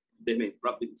irritable, they may have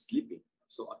problem sleeping.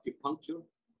 So acupuncture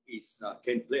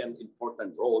can play an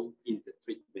important role in the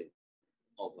treatment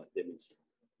of dementia.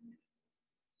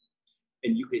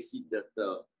 And you can see that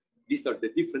these are the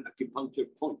different acupuncture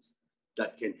points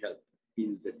that can help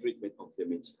in the treatment of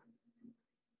dementia.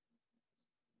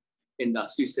 And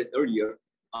as we said earlier,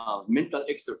 mental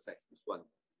exercise is one.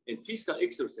 And physical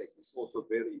exercise is also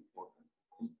very important.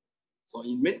 So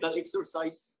in mental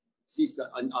exercise, since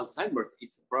in Alzheimer's,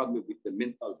 it's a problem with the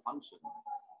mental function.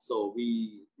 So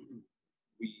we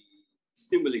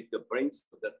stimulate the brain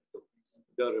so that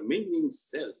the remaining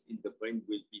cells in the brain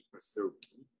will be preserved.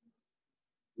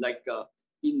 Like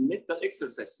in mental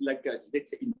exercise, like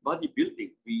let's say in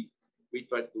bodybuilding, we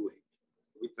try to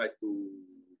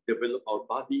develop our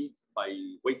body by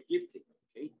weightlifting.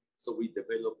 Okay, so we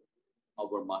develop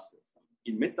our muscles.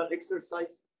 In mental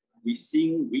exercise, we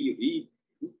sing, we read,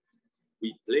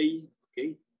 we play.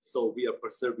 Okay, so we are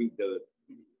preserving the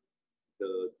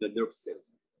nerve cells.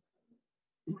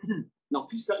 Now,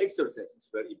 physical exercise is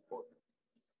very important.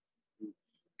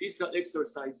 Physical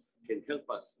exercise can help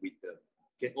us with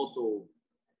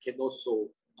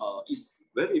is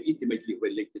very intimately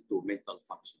related to mental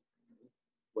function.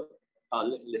 Well,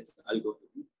 I'll go to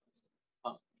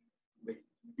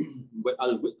but I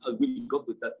will go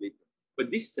to that later.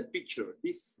 But this is a picture.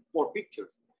 These 4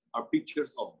 pictures are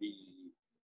pictures of the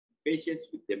patients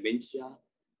with dementia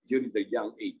during the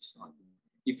young age.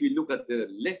 If you look at the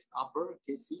left upper,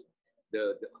 you can see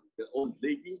the old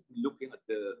lady looking at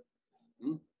the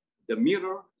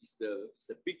mirror is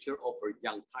a picture of her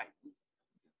young time,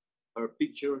 her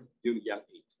picture during young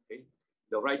age. Okay,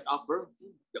 the right upper,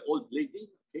 the old lady.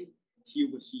 Okay, she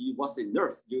was a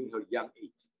nurse during her young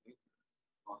age. Okay?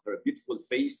 Her beautiful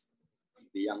face at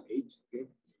the young age. Okay,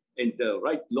 and the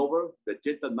right lower, the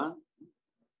gentleman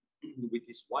with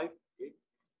his wife. Okay,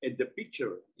 and the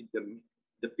picture is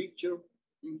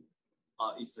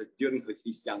during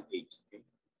his young age. Okay,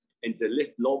 and the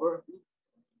left lower,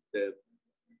 the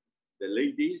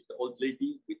lady, the old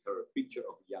lady with her picture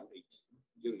of young age,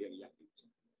 during her young age.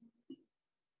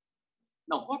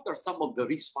 Now, what are some of the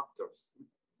risk factors?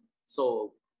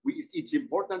 So it's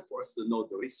important for us to know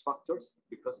the risk factors,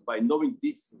 because by knowing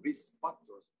these risk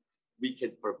factors, we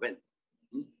can prevent.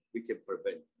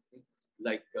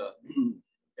 Like a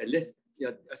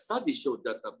study showed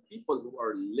that people who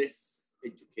are less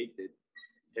educated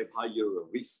have higher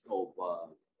risk of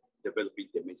developing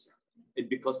dementia. And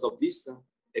because of this,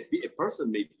 a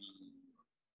person may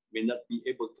not be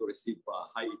able to receive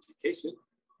high education,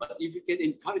 but if you can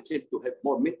encourage them to have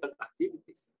more mental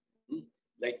activities,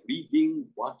 like reading,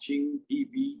 watching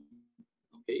TV,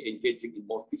 okay, engaging in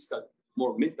more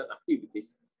mental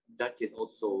activities, that can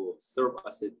also serve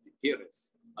as a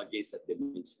deterrence against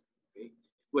dementia. Okay?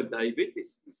 Well,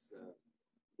 diabetes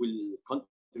will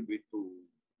contribute to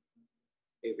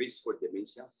a risk for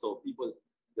dementia. So people,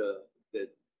 the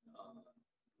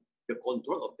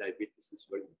control of diabetes is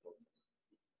very important.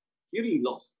 Hearing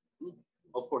loss.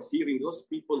 Of course, hearing loss,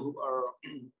 people who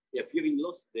have hearing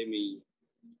loss, they may,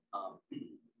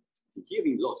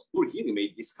 poor hearing may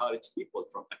discourage people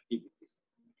from activities.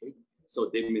 Okay? So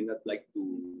they may not like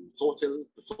to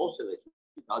socialize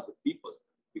with other people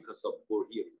because of poor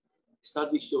hearing.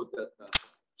 Studies show that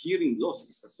hearing loss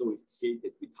is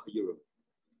associated with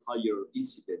higher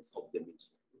incidence of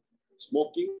dementia.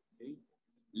 smoking, okay?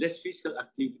 Less physical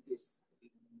activities,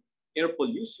 air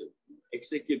pollution,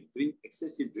 excessive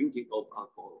drinking of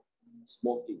alcohol,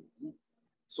 smoking,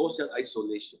 social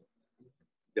isolation,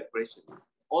 depression.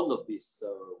 All of this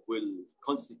will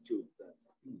constitute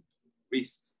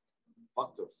risks,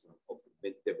 factors of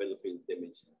developing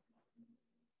dementia.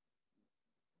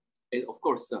 And of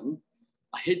course,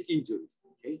 head injuries,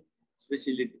 okay?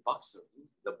 Especially the boxers.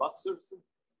 The boxers'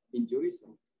 injuries,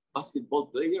 basketball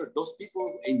player, those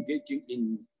people engaging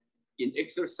in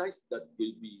exercise that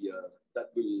will be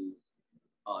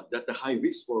that are high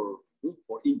risk for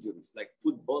injuries, like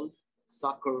football,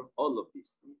 soccer, all of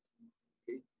this.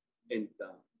 Okay, and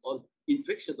all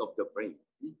infection of the brain,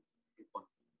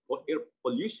 air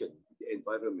pollution, the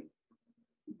environment,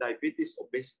 diabetes,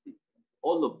 obesity,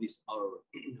 all of these are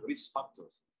risk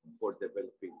factors for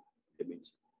developing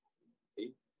dementia.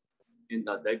 Okay, and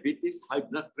diabetes, high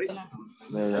blood pressure,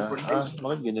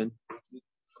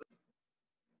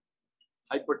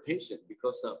 hypertension,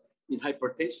 because in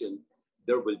hypertension,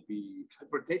 there will be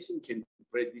hypertension can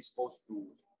predispose to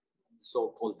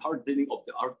so-called hardening of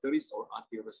the arteries or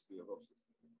atherosclerosis.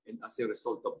 And as a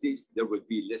result of this, there will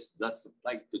be less blood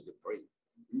supply to the brain.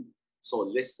 So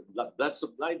less blood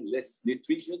supply, less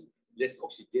nutrition, less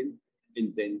oxygen,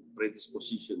 and then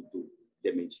predisposition to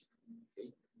dementia. Okay?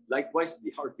 Likewise,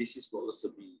 the heart disease will also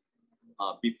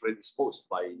be predisposed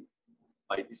by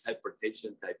this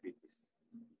hypertension, diabetes.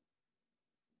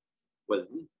 Well,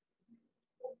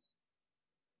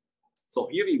 so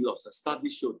hearing loss, a study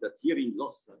showed that hearing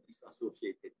loss is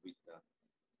associated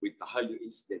with the higher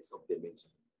incidence of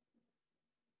dementia.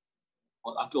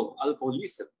 On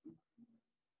alcoholism,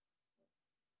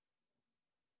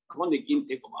 chronic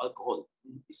intake of alcohol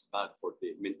is bad for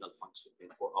the mental function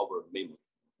and for our memory.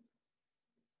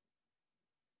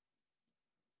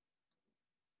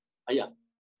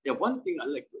 Yeah, one thing I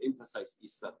like to emphasize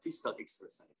is physical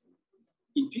exercise.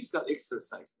 In physical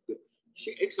exercise,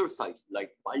 exercise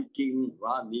like biking,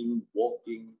 running,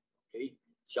 walking, okay,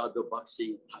 shadow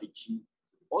boxing, tai chi,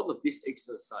 all of this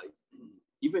exercise,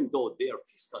 even though they are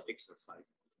physical exercise,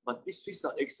 but this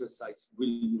physical exercise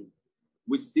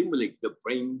will stimulate the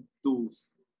brain to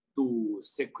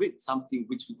secrete something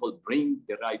which we call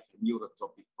brain-derived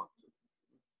neurotrophic factor.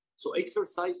 So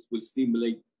exercise will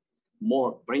stimulate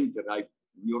more brain-derived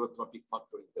neurotrophic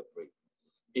factor in the brain.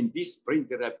 And this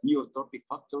brain-derived neurotrophic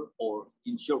factor, or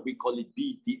in short, we call it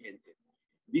BDNF.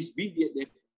 This BDNF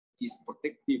is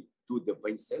protective to the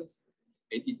brain cells,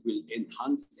 and it will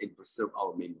enhance and preserve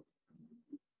our memory.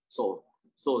 So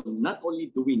not only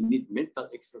do we need mental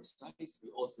exercise, we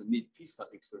also need physical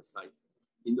exercise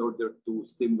in order to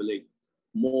stimulate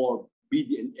more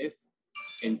BDNF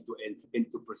and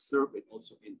to preserve and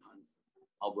also enhance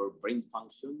our brain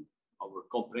function, our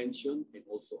comprehension, and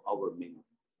also our memory.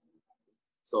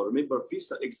 So remember,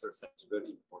 physical exercise is very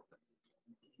important.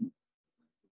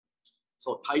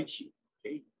 So Tai Chi,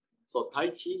 okay? So Tai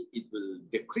Chi, it will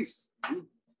decrease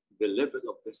the level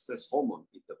of the stress hormone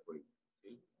in the brain.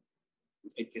 Okay?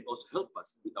 It can also help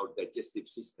us with our digestive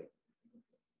system,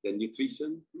 the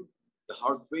nutrition, the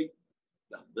heart rate,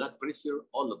 the blood pressure,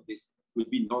 all of this will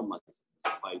be normalized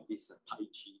by this Tai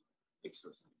Chi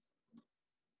exercise.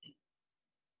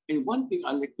 And one thing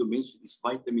I like to mention is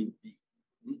vitamin D.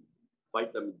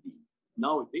 Vitamin D.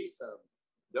 Nowadays,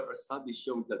 there are studies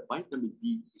showing that vitamin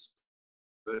D is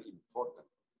very important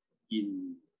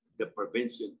in the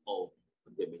prevention of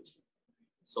dementia.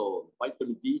 So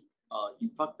vitamin D, in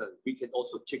fact, we can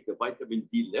also check the vitamin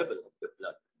D level of the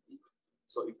blood.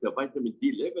 So if the vitamin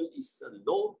D level is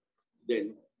low,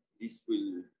 then this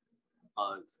will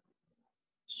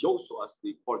show to us the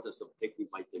importance of taking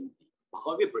vitamin D.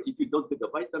 However, if you don't get the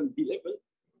vitamin D level,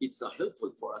 it's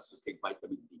helpful for us to take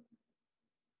vitamin D.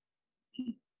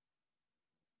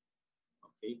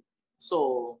 Okay,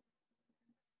 so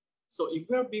if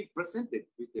we are being presented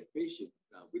with a patient,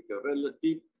 with a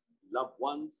relative, loved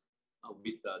ones,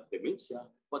 with dementia,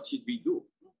 what should we do?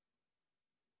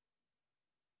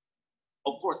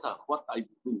 Of course, what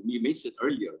we mentioned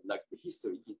earlier, like the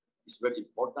history, is very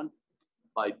important.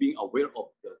 By being aware of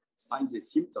the signs and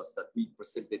symptoms that we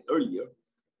presented earlier,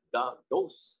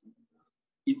 those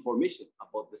information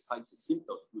about the signs and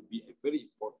symptoms would be a very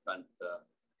important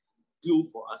clue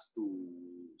for us to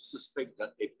suspect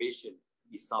that a patient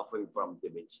is suffering from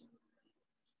dementia.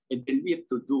 And then we have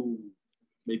to do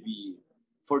maybe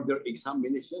further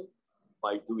examination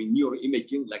by doing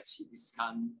neuroimaging like CT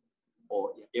scan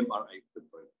or MRI.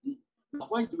 Now,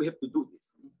 why do we have to do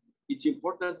this? It's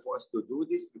important for us to do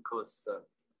this because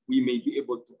we may be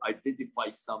able to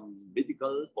identify some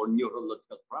medical or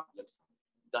neurological problems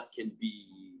that can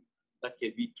be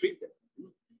treated.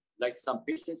 Like some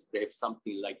patients, they have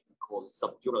something like called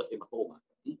subdural hematoma.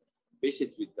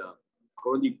 Patients with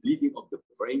chronic bleeding of the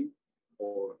brain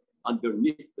or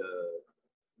underneath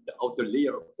the outer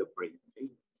layer of the brain. Okay?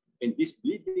 And this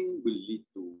bleeding will lead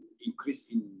to increase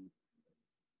in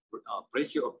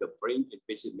pressure of the brain, and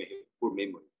patient may have poor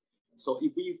memory. So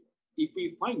if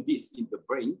we find this in the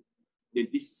brain, then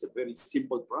this is a very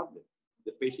simple problem.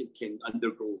 The patient can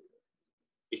undergo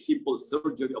a simple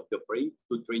surgery of the brain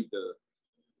to drain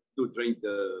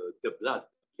the blood,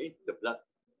 okay, the blood,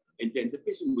 and then the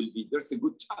patient will be, there's a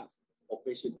good chance of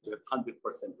patient to have 100%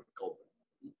 recovery.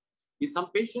 In some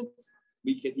patients,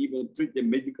 we can even treat them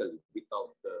medically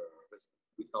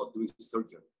without doing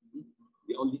surgery.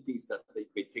 The only thing is that they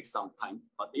may take some time,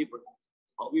 however,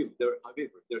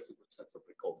 there's a good chance of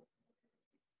recovery.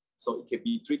 So it can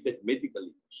be treated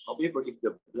medically. However, if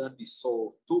the blood is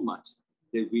so too much,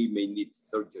 then we may need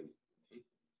surgery. Okay?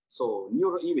 So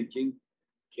neuroimaging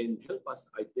can help us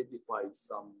identify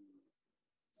some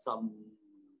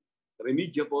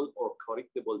remediable or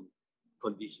correctable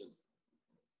conditions.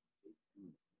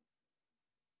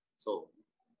 So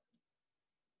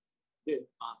then,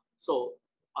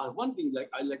 one thing like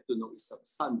I like to know is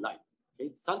sunlight.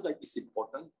 Okay, sunlight is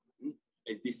important,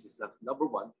 and this is number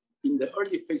one. In the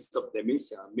early phase of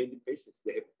dementia, many patients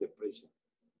they have depression.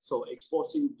 So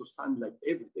exposing to sunlight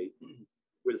every day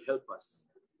will help us,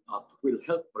 will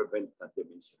help prevent that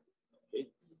dementia. Okay,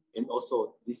 and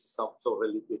also this is also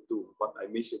related to what I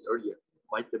mentioned earlier,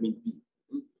 vitamin D.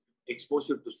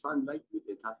 Exposure to sunlight will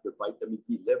enhance the vitamin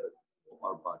D level of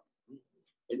our body.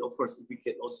 And of course, if we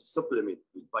can also supplement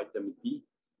with vitamin D,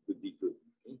 would be good.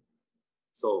 Okay?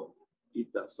 So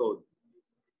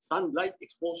sunlight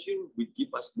exposure will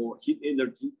give us more heat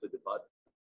energy to the body.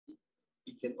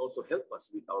 It can also help us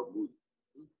with our mood.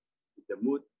 With the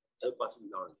mood, help us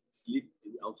with our sleep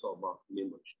and also our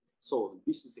memory. So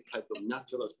this is a kind of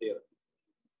natural therapy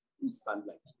in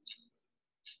sunlight.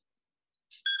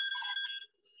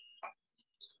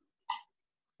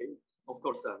 Okay. Of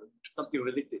course, something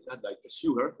related like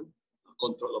sugar,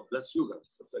 control of blood sugar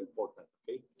is also important.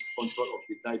 Okay, control of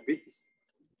the diabetes.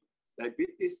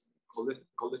 Diabetes,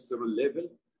 cholesterol level,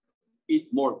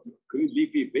 eat more green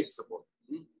leafy vegetable.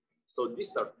 So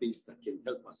these are things that can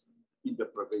help us in the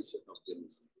prevention of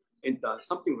dementia. And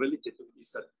something related to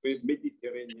this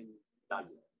Mediterranean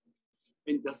diet.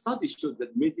 And the studies show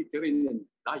that Mediterranean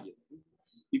diet,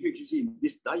 if you can see in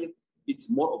this diet, it's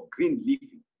more of green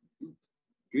leafy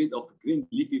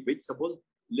vegetable,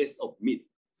 less of meat.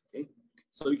 Okay,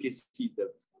 so you can see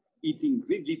that eating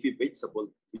green leafy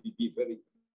vegetable will be very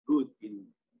good in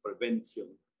prevention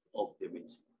of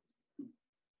dementia.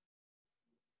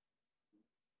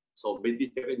 So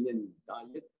Mediterranean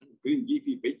diet, green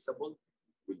leafy vegetable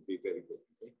will be very good.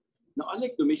 Okay. Now I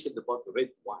like to mention about red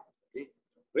wine. Okay,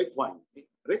 red wine. Okay?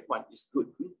 Red wine is good.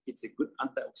 It's a good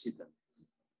antioxidant.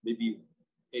 Maybe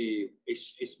a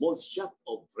small shot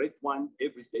of red wine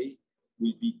every day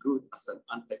will be good as an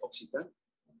antioxidant.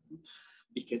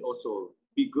 It can also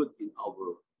be good in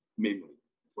our memory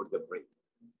for the brain.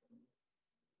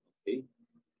 Okay,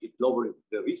 it lowers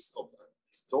the risk of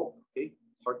stroke, okay,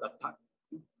 heart attack.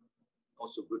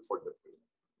 Also good for the brain.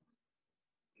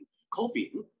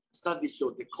 Coffee, studies show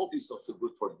that coffee is also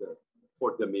good for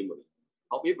the memory.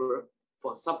 However,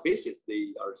 for some patients,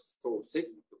 they are so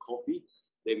sensitive to coffee,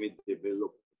 they may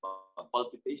develop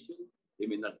palpitation. They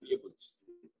may not be able to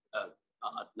sleep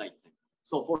at night time.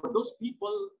 So for those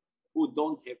people who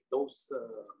don't have those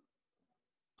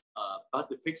bad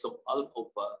effects of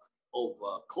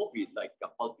coffee, like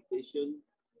palpitation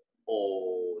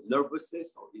or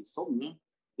nervousness or insomnia,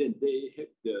 then they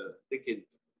can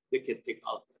take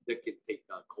coffee.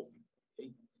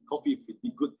 Okay? Coffee will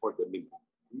be good for the memory,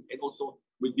 and also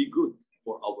will be good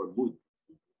for our mood.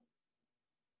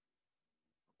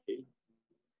 Okay.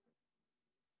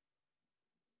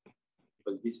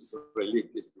 But this is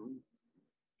related.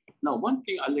 Now, one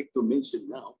thing I like to mention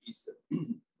now is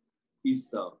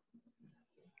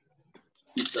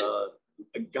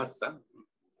gut.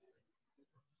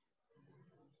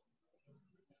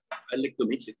 I like to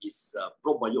mention is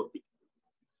probiotic.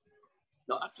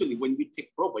 Now, actually, when we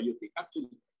take probiotics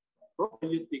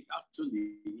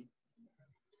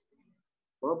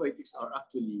are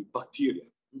actually bacteria.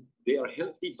 They are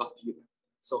healthy bacteria.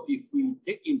 So if we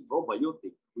take in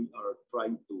probiotic, we are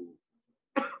trying to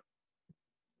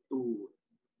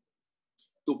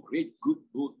create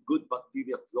good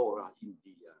bacteria flora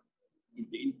in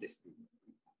the intestine.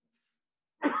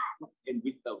 And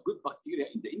with the good bacteria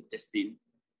in the intestine,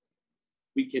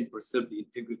 we can preserve the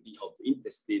integrity of the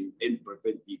intestine and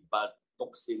prevent the bad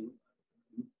toxin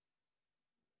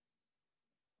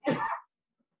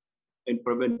and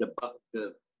prevent the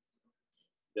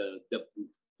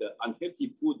unhealthy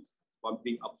food from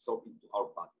being absorbed into our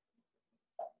body.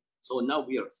 So now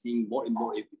we are seeing more and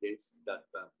more evidence that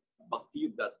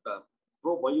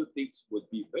probiotics would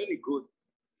be very good,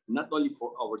 not only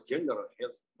for our general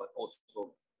health, but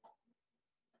also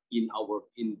in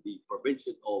the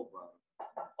prevention of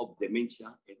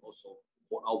dementia, and also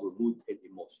for our mood and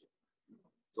emotion.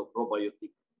 So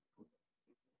probiotic.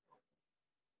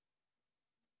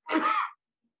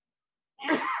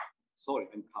 Sorry,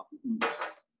 I'm coughing.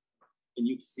 And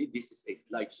you see, this is a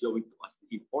slide showing to us the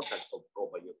importance of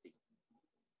probiotic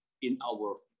in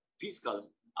our physical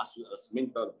as well as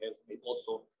mental health, and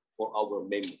also for our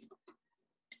memory.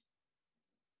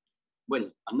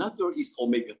 Well, another is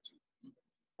omega-3.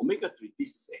 Omega-3, this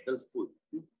is a health food.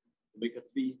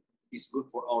 Omega-3 is good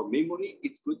for our memory.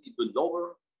 It's good, it will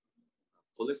lower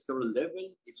cholesterol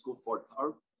level. It's good for the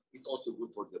heart. It's also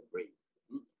good for the brain.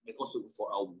 And also good for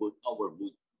our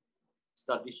mood.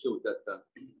 Studies show that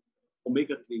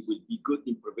omega-3 will be good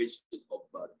in prevention of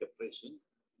depression.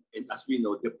 And as we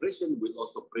know, depression will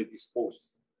also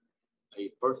predispose a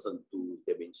person to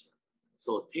dementia.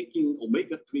 So taking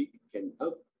omega-3 can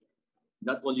help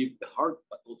not only the heart,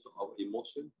 but also our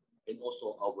emotion and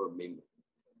also our memory.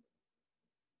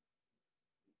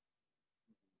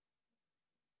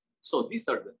 So these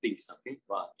are the things, okay?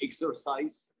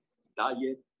 Exercise,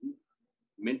 diet,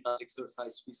 mental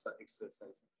exercise, physical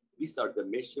exercise. These are the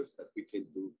measures that we can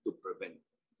do to prevent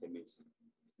dementia.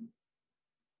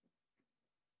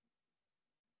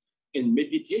 And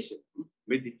meditation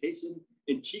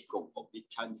and Qigong of the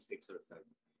Chinese exercise.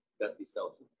 That is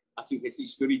also, as you can see,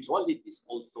 spirituality is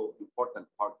also an important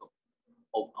part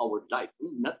of our life.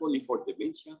 Not only for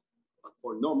dementia, but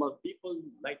for normal people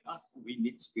like us, we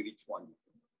need spirituality.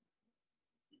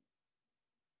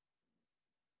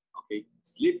 Okay,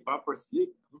 proper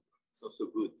sleep, it's also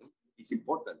good. It's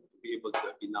important to be able to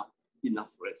have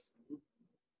enough rest.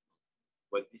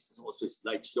 But this is also a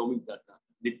slide showing that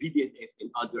the BDNF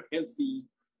and other healthy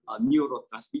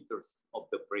neurotransmitters of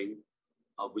the brain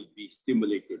will be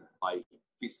stimulated by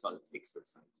physical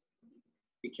exercise.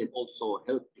 It can also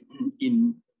help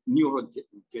in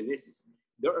neurogenesis.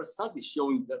 There are studies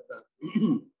showing that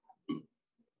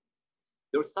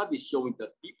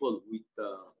people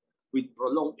with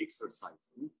prolonged exercise,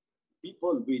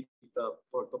 people with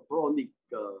chronic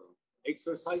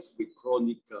exercise, with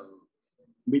chronic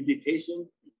meditation,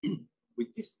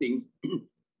 with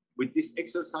this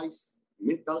exercise,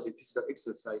 mental and physical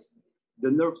exercise, the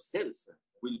nerve cells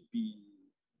will be,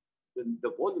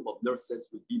 the volume of nerve cells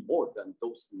will be more than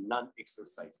those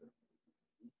non-exercisers.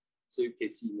 So you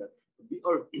can see that the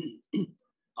earth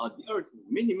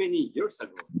many years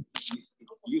ago,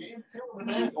 we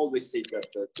always say that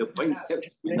the brain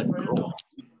cells will not grow.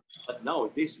 But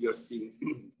nowadays we are seeing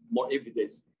more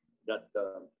evidence that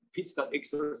physical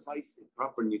exercise and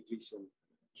proper nutrition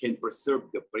can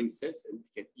preserve the brain cells and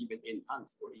can even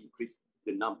enhance or increase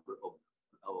the number of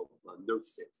nerve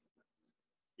cells.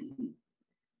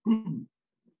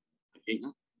 Okay,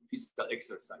 physical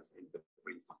exercise and the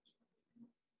brain function.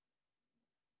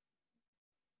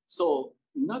 So,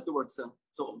 in other words,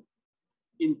 so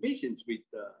in patients with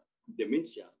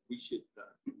dementia, we should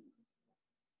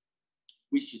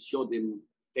show them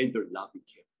tender loving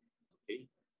care. Okay,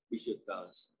 we should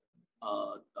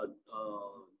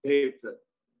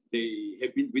they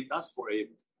have been with us for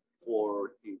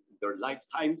their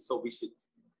lifetime, so we should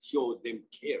show them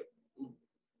care,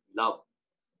 love,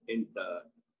 and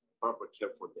proper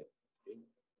care for them. Okay?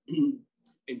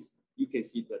 And you can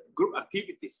see that group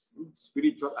activities,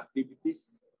 spiritual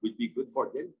activities, would be good for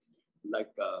them,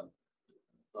 like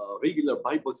regular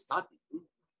Bible study.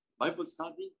 Bible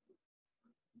study,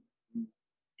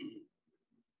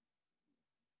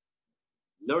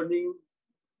 learning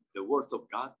the words of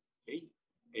God, okay,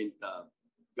 and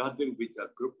gathering with a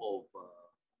group of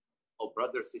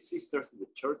brothers and sisters in the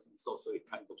church is also a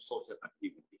kind of social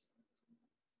activities.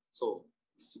 So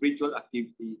spiritual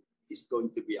activity is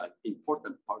going to be an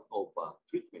important part of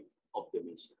treatment of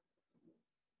dementia.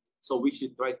 So we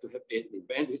should try to have an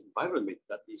environment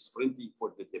that is friendly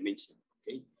for the dementia.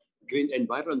 Okay, green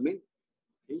environment,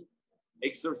 okay,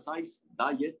 exercise,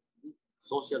 diet,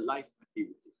 social life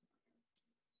activities.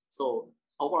 So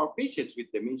our patients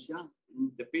with dementia,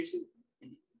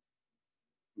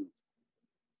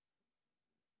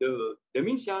 the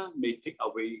dementia may take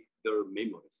away their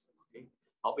memories. Okay,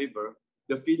 however,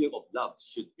 the feeling of love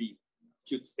should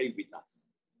stay with us.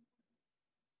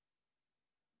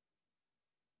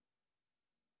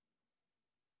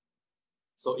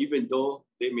 So even though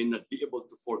they may not be able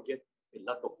to forget a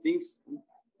lot of things,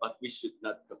 but we should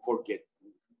not forget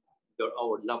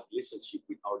our love relationship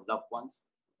with our loved ones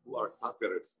who are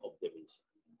sufferers of dementia.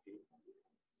 Okay?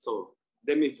 So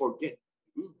they may forget,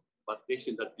 but they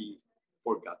should not be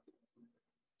forgotten.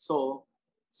 So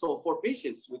for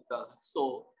patients with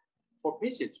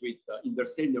in their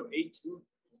senior age,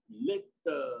 let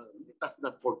us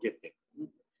not forget them.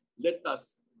 Let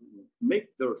us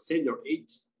make their senior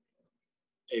age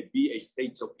be a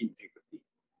stage of integrity.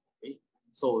 Okay?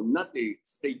 So not a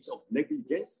stage of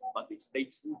negligence, but a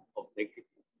stage of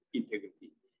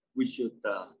integrity. We should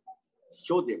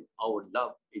show them our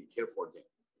love and care for them,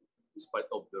 in spite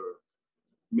of their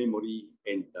memory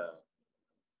and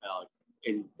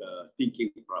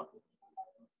thinking problem.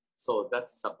 So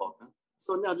that's about.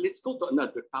 So now let's go to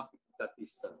another topic. That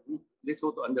is, let's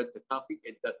go to another topic,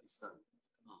 and let's go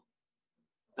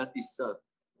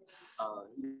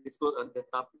to another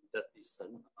topic. That is,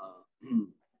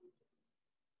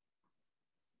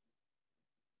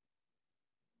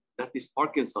 that is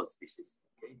Parkinson's disease.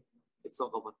 Okay, let's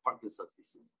talk about Parkinson's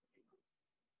disease.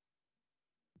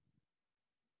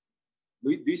 Do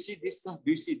you see this? Do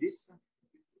you see this?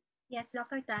 Yes,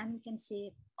 Dr. Tan, you can see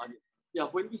it. Yeah,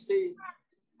 when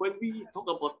we talk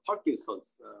about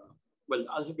Parkinson's, well,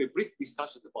 I'll have a brief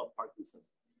discussion about Parkinson's.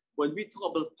 When we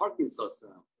talk about Parkinson's,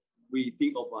 we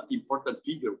think of an important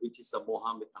figure, which is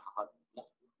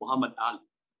Muhammad Ali.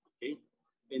 Okay,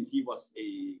 and he was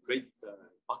a great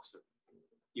boxer.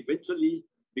 Eventually,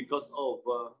 because of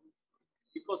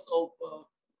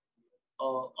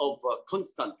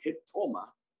constant head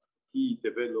trauma, he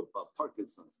developed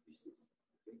Parkinson's disease.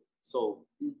 Okay? So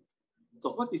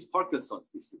what is Parkinson's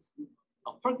disease?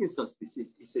 Parkinson's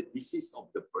disease is a disease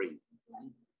of the brain,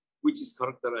 which is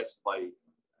characterized by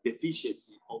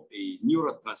deficiency of a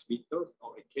neurotransmitter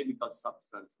or a chemical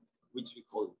substance, which we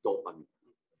call dopamine.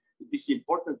 It is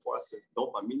important for us to have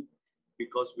dopamine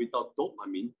because without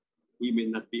dopamine, we may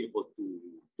not be able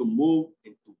to move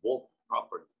and to walk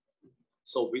properly.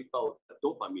 So without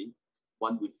dopamine,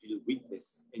 one will feel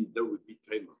weakness and there will be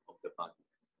tremor of the body.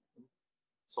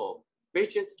 So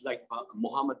patients like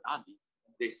Muhammad Ali,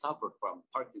 they suffer from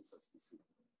Parkinson's disease.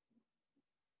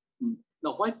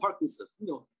 Now, why Parkinson's? You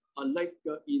know, unlike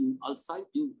in Alzheimer,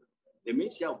 in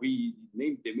dementia, we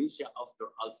named dementia after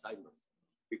Alzheimer's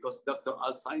because Dr.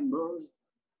 Alzheimer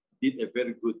did a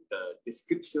very good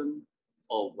description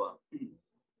of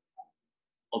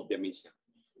dementia.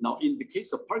 Now, in the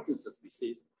case of Parkinson's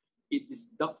disease, it is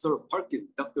Dr.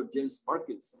 James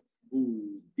Parkinson,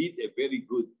 who did a very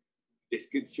good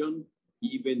description. He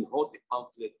even wrote a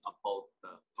pamphlet about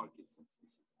Parkinson's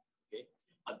disease. Okay,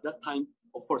 at that time,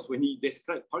 of course, when he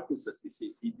described Parkinson's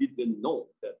disease, he didn't know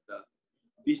that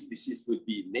this disease will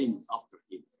be named after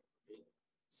him. Okay?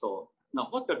 So now,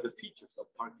 what are the features of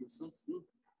Parkinson's?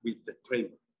 With the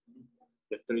tremor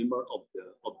of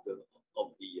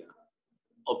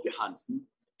the hands,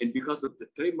 and because of the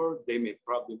tremor, they may have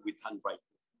problem with handwriting.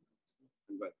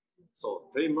 So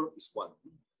tremor is one,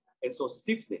 and so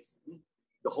stiffness.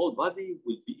 The whole body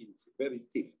will be very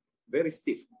stiff, very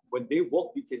stiff. When they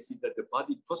walk, you can see that the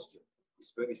body posture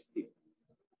is very stiff.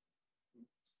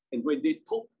 And when they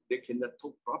talk, they cannot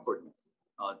talk properly,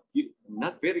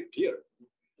 not very clear.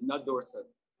 In other words,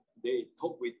 they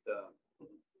talk with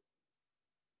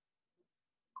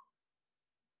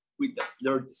the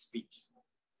slurred speech.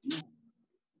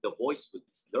 The voice will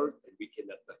be slurred and we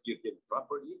cannot hear them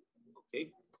properly,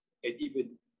 okay? And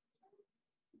even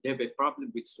they have a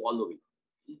problem with swallowing.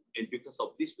 And because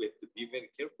of this, we have to be very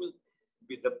careful.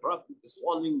 With the problem, the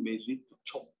swallowing may lead to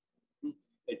choke.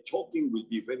 And choking will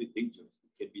be very dangerous.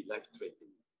 It can be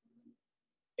life-threatening.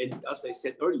 And as I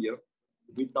said earlier,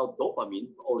 without dopamine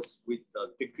or with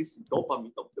decreasing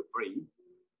dopamine of the brain,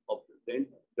 then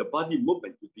the body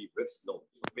movement will be very slow.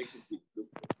 So patients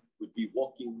will be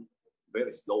walking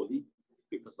very slowly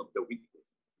because of the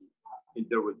weakness. And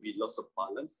there will be loss of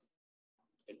balance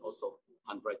and also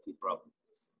handwriting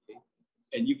problems. Okay?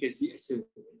 And you can see, if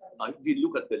you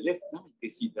look at the left now, you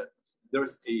can see that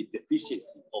there's a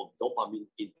deficiency of dopamine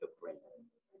in the brain.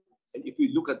 And if you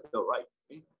look at the right,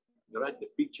 okay, the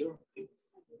picture, okay,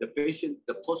 the patient,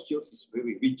 the posture is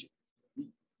very rigid.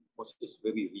 Posture is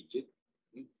very rigid.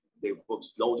 Okay? They walk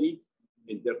slowly,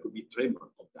 and there could be tremor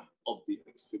of the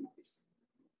extremities.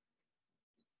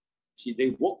 See, they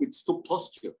walk with stoop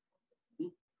posture.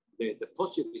 The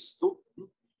posture is stoop,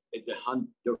 and the hand,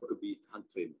 there could be hand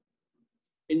tremor.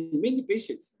 In many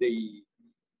patients, they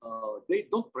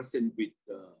don't present with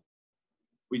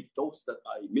those that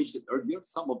I mentioned earlier.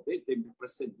 Some of them, they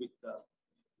present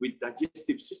with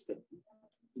digestive system.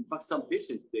 In fact, some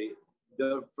patients,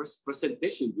 their first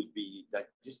presentation will be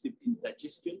digestive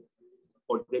indigestion,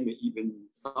 or they may even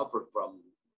suffer from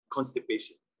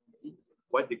constipation.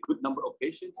 quite a good number of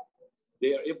patients,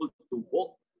 they are able to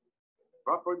walk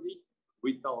properly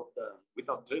without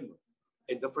tremor.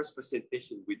 And the first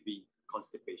presentation would be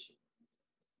constipation.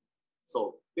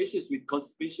 So patients with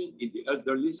constipation in the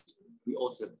elderly, we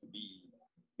also have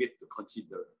to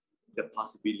consider the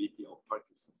possibility of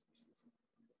Parkinson's disease.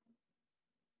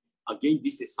 Again,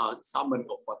 this is a summary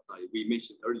of what we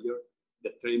mentioned earlier: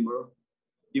 the tremor,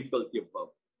 difficulty of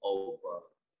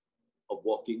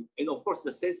walking, and of course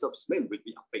the sense of smell will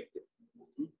be affected.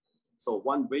 So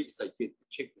one way is to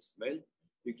check the smell.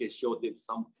 You can show them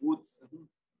some foods,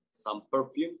 some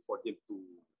perfume for them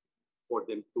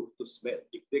to smell.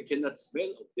 If they cannot smell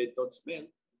or they don't smell,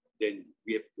 then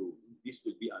this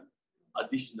will be an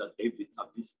additional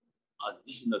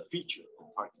feature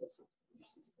of Parkinson's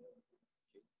disease.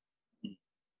 Okay.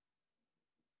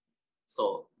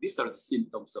 So these are the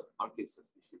symptoms of Parkinson's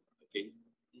disease. Okay.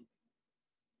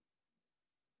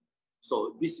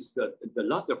 So this is the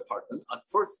latter part. And at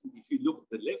first, if you look at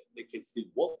the left, they can still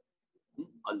walk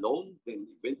alone. Then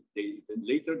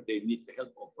later they need the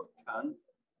help of a fan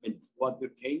and water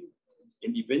cane,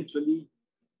 and eventually,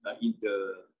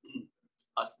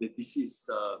 as the disease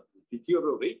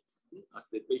deteriorates, as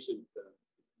the patient,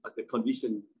 as the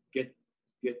condition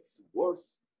gets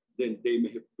worse, then they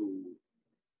may have to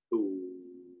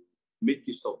make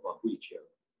use of a wheelchair.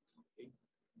 Okay?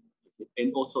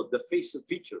 And also the facial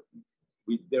feature,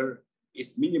 there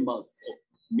is minimal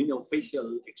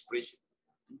facial expression.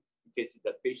 You can see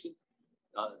that patient,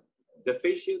 the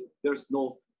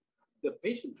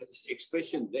patient is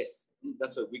expressionless.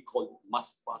 That's what we call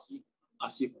mask face,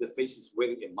 as if the face is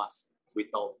wearing a mask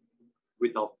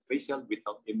without facial,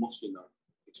 without emotional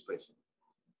expression.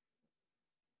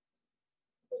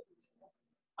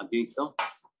 Again, so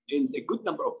in a good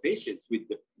number of patients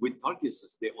with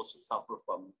Parkinson's, they also suffer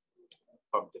from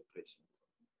depression.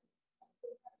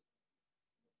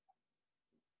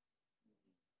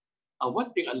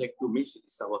 One thing I'd like to mention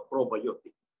is our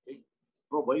probiotic. Okay?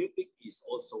 Probiotic is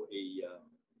also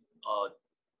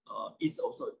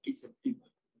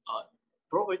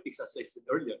probiotics, as I said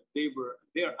earlier,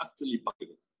 they are actually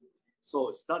bacterial.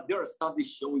 So there are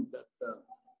studies showing that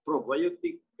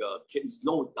probiotic can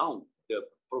slow down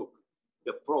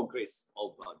the progress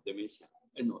of dementia,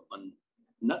 and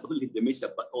not only dementia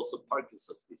but also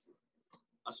Parkinson's disease.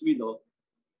 As we know,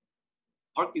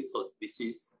 Parkinson's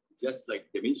disease, just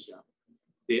like dementia,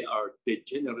 they are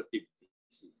degenerative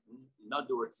disease. In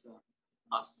other words,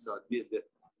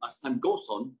 as time goes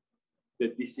on, the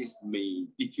disease may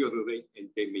deteriorate and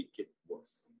they may get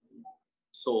worse.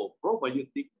 So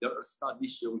there are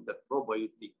studies showing that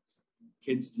probiotics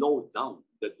can slow down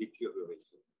the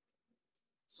deterioration.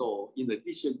 So in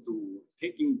addition to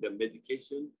taking the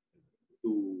medication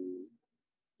to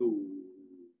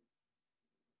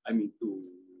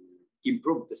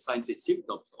improve the signs and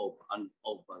symptoms of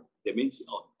dementia,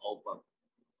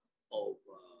 of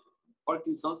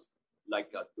Parkinson's,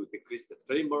 like to decrease the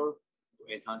tremor, to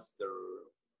enhance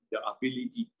their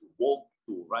ability to walk,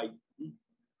 to ride,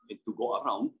 and to go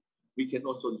around. We can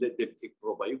also let them take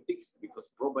probiotics,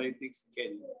 because probiotics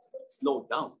can slow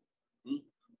down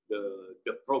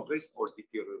the progress or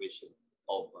deterioration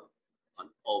of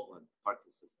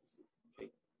Parkinson's disease.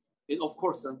 Okay? And of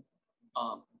course,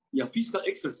 physical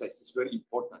exercise is very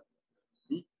important.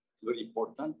 It's very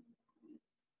important.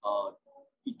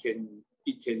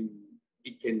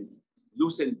 It can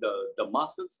loosen the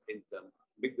muscles and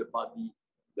make the body,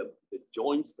 the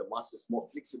joints, the muscles more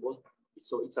flexible.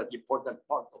 So it's an important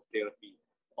part of therapy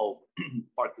of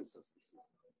Parkinson's disease.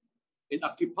 And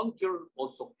acupuncture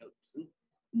also helps.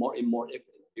 More and more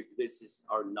evidences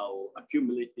are now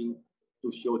accumulating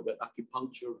to show that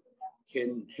acupuncture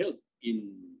can help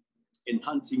in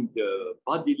enhancing the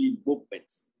bodily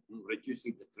movements,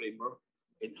 reducing the tremor,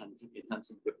 enhancing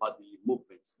the bodily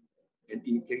movements, and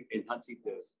enhancing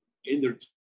the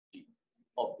energy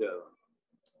of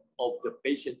the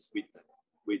patients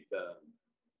with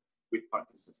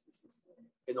Parkinson's disease.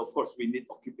 And of course, we need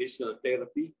occupational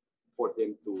therapy for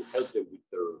them to help them with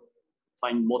their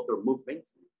fine motor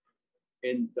movements.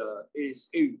 And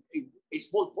a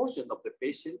small portion of the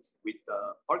patients with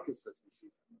Parkinson's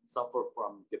disease suffer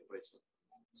from depression.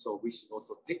 So we should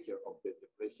also take care of the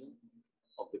depression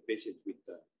of the patients with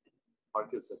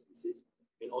Parkinson's disease,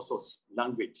 and also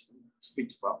language,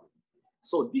 speech problems.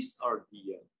 So these are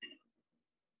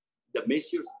the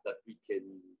measures that we can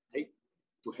take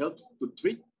to help to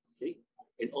treat, okay,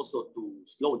 and also to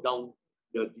slow down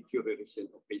the deterioration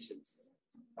of patients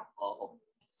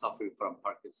suffering from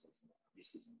Parkinson's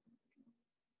disease.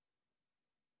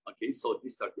 Okay, so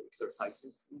these are the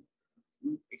exercises,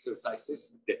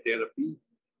 the therapy,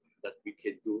 that we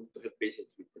can do to help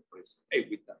patients with depression,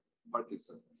 with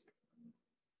Parkinson's disease.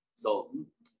 So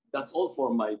that's all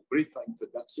for my brief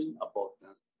introduction about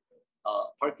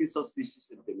Parkinson's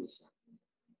disease and dementia.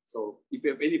 So if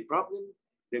you have any problem,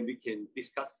 then we can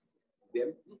discuss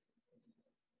them.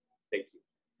 Thank you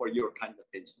for your kind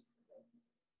attention.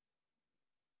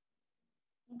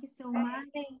 Thank you so much.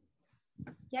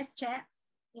 Yes, Chair.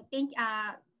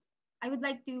 I would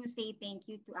like to say thank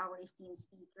you to our esteemed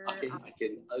speaker. Okay,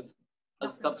 I'll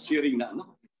stop sharing now.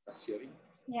 No? Stop sharing.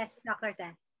 Yes, Dr.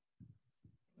 Tan.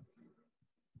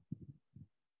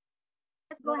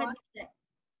 Let's go ahead.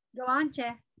 Go on,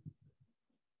 Chair.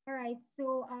 All right.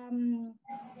 So,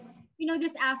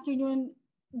 this afternoon,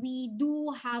 we do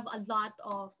have a lot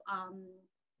of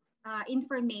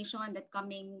information that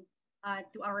coming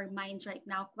to our minds right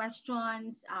now,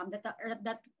 questions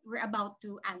that we're about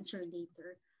to answer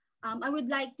later. I would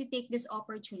like to take this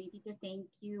opportunity to thank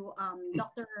you,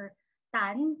 Dr.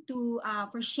 Tan,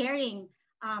 for sharing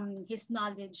his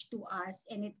knowledge to us,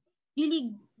 and it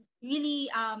really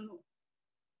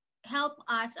help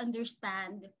us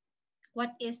understand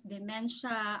what is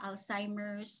dementia,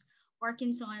 Alzheimer's,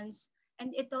 Parkinson's,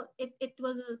 and it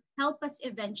will help us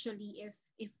eventually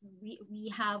if we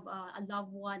have a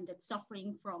loved one that's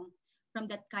suffering from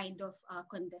that kind of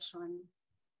condition.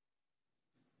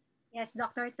 Yes,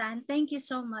 Dr. Tan, thank you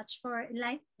so much for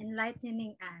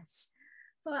enlightening us.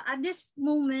 So at this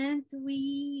moment,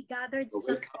 we gathered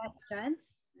some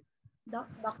questions,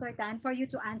 Dr. Tan, for you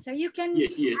to answer. You can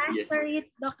answer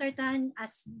it, Dr. Tan,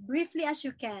 as briefly as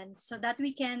you can so that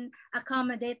we can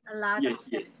accommodate a lot of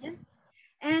questions.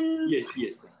 And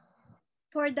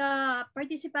for the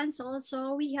participants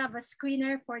also, we have a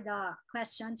screener for the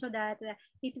question so that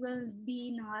it will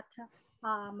be not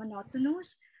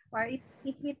monotonous, or if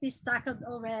it is tackled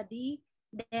already,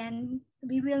 then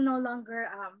we will no longer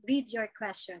read your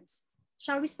questions.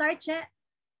 Shall we start, Che?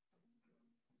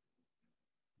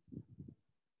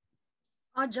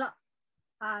 Audio.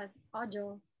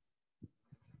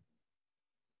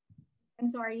 I'm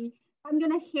sorry. I'm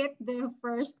going to hit the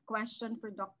first question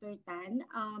for Dr. Tan.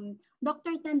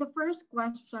 Dr. Tan, the first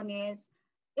question is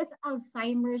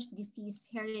Alzheimer's disease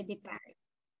hereditary?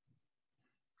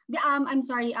 I'm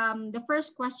sorry. The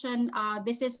first question,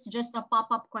 this is just a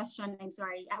pop-up question. I'm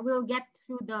sorry. I will get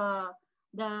through the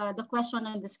question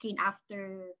on the screen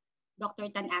after Dr.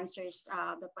 Tan answers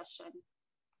the question.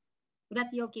 Would that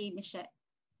be okay, Michelle?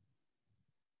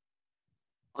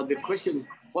 The question,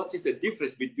 what is the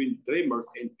difference between tremors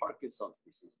and Parkinson's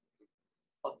disease?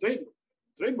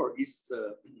 Tremor is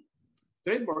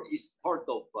part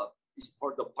of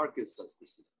Parkinson's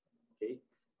disease. Okay,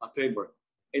 a tremor.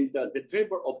 And the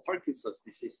tremor of Parkinson's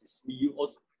disease is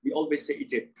we always say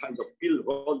it's a kind of pill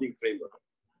rolling tremor,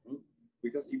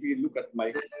 because if you look at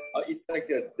my, it's like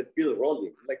the pill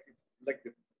rolling, like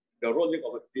the rolling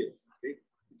of a pill. Okay,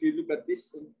 if you look at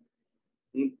this,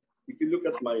 if you look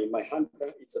at my hand,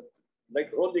 it's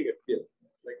like rolling a pill,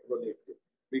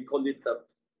 We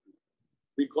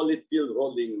call it pill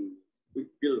rolling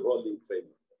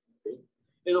tremor. Okay,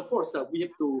 and of course we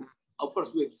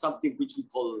have something which we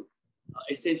call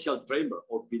essential tremor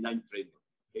or benign tremor.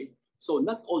 Okay, so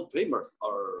not all tremors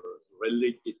are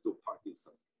related to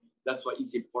Parkinson's. That's why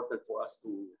it's important for us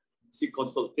to seek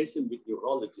consultation with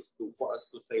neurologists for us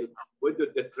to say whether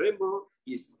the tremor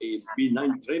is a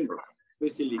benign tremor,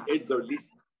 especially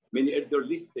elderlies. Many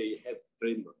elderlies, they have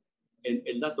tremor, and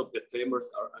a lot of the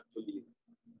tremors are actually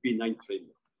benign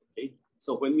tremor. Okay,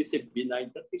 so when we say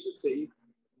benign, that is to say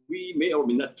we may or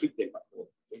may not treat them at all.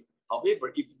 Okay?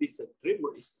 However, if this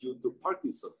tremor is due to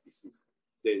Parkinson's disease,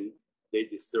 then they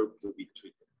deserve to be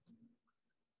treated.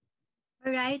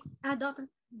 All right,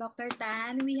 Dr.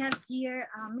 Tan, we have here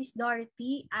Miss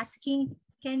Dorothy asking,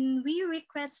 can we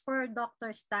request for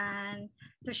Dr. Tan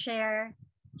to share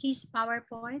his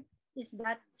PowerPoint? Is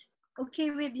that okay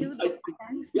with you, Dr.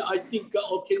 Tan? Yeah, I think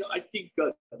okay. I think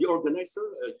the organizer,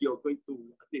 you're going to,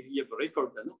 I think you have a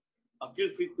record, no? Feel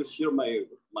free to share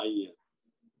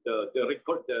the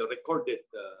recorded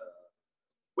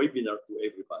webinar to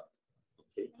everybody.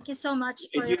 Okay. Thank you so much.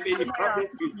 If you have any problem,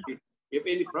 if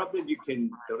any problem, you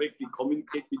can directly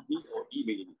communicate with me or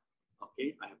email me.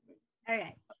 Okay, I have. All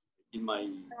right. In my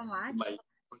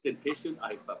presentation,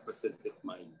 I have presented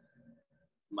my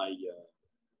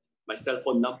cell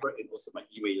phone number and also my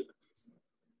email address.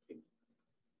 Okay.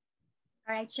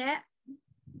 All right, Che.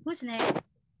 Who's next?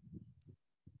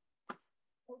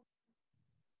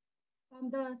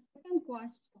 The second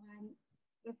question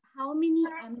is how many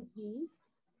mg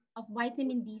of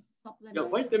vitamin D supplement? Yeah,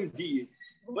 vitamin D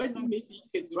you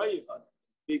can try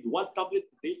take one tablet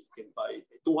today, you can buy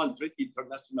 200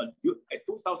 international,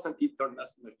 2,000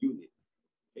 international unit.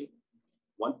 Okay,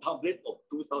 one tablet of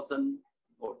 2,000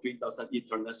 or 3,000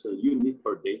 international unit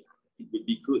per day. It would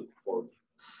be good for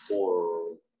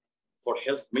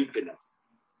health maintenance.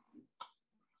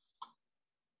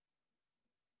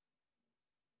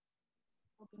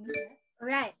 All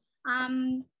right.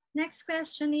 Next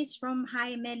question is from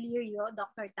Jaime Lirio,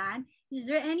 Dr. Tan. Is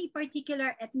there any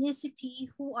particular ethnicity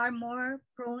who are more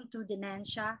prone to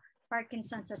dementia,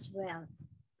 Parkinson's as well?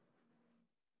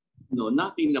 No,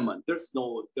 nothing naman. There's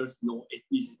no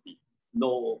ethnicity,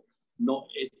 no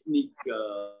ethnic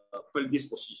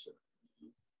predisposition.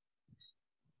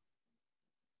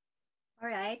 All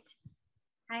right.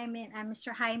 Jaime,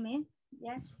 Mr. Jaime,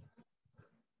 yes.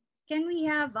 Can we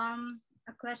have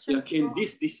a question? Yeah, can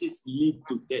this disease lead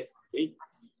to death? Okay.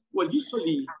 Well,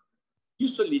 usually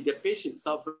the patients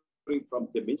suffering from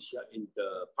dementia and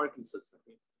Parkinson's,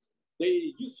 okay,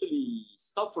 they usually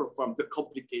suffer from the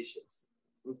complications.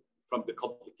 From the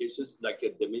complications like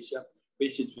dementia,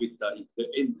 patients with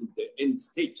in the end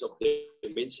stage of the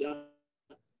dementia,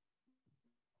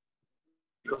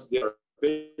 because they are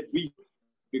bedridden,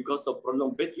 because of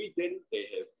prolonged bedridden, they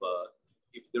have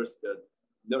if there's the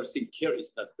nursing care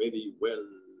is not very well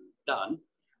done,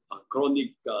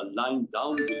 chronic lying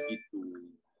down will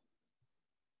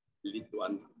lead to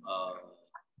an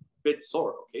bed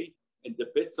sore, okay, and the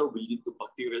bed sore will lead to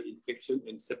bacterial infection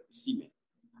and septicemia.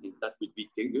 And that would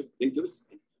be dangerous.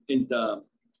 And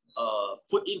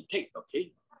food intake,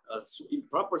 okay? So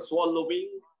improper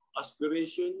swallowing,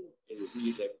 aspiration, and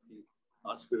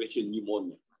aspiration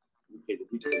pneumonia, okay,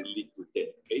 which can lead to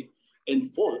death, okay?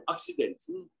 And fall,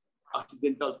 accidents,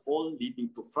 accidental fall leading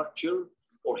to fracture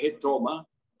or head trauma,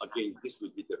 again, this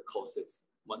would be the causes.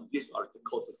 These are the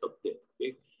causes of death,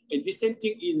 okay? And the same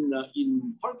thing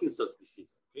in Parkinson's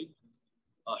disease, okay?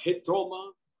 Head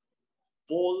trauma,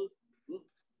 fall,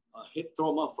 head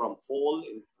trauma from fall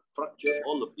and fracture,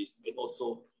 all of this, and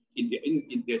also in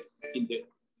the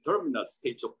terminal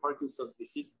stage of Parkinson's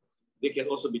disease, they can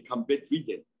also become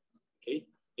bedridden, okay?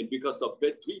 And because of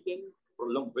bedridden,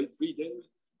 prolonged bedridden,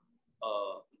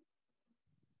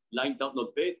 lying down on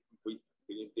bed,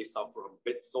 they suffer from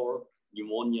bed sore,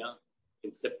 pneumonia,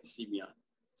 and septicemia.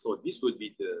 So this would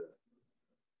be the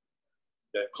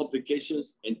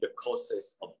complications and the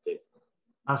causes of death.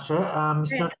 Mr.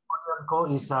 Napoleon Ko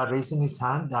is raising his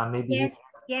hand. Maybe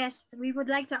yes, we would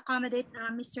like to accommodate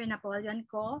Mr. Napoleon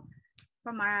Ko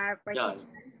from our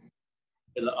participant.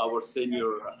 Yeah. Our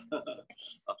senior,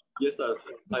 yes,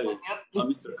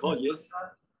 Mr. Ko, yes.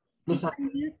 Please,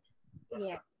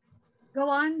 yeah. Go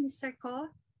on, Mr. Ko.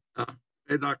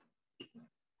 Hey, Doc,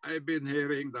 I've been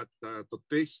hearing that to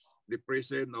test the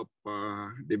presence of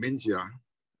dementia,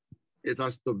 it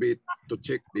has to be to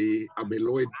check the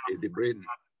amyloid in the brain.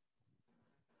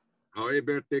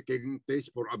 However, taking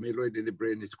test for amyloid in the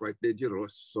brain is quite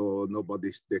dangerous, so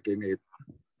nobody's taking it.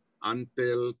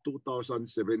 Until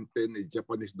 2017, a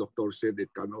Japanese doctor said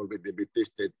it can already be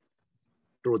tested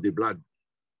through the blood.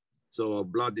 So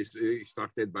blood is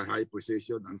extracted by high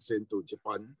precision and sent to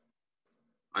Japan.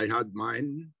 I had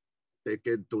mine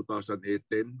taken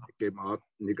 2018, it came out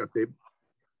negative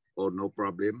or no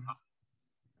problem.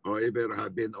 However,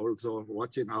 I've been also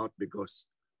watching out because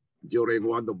during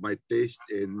one of my tests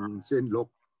in Sinloc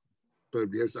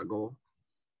 12 years ago,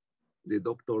 the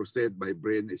doctor said my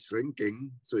brain is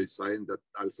shrinking, so it's a sign that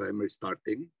Alzheimer's is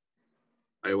starting.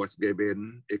 I was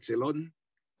given Exelon,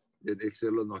 then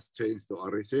Exelon was changed to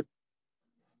Aricept.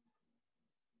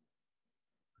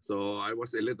 So I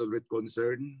was a little bit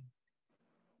concerned,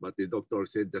 but the doctor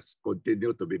said just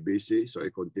continue to be busy, so I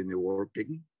continue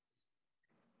working.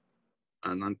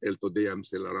 And until today, I'm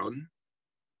still around.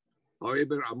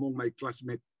 However, among my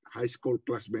classmates, high school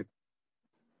classmates,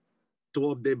 2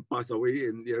 of them passed away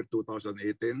in year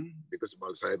 2018 because of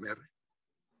Alzheimer.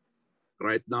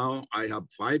 Right now, I have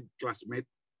 5 classmates.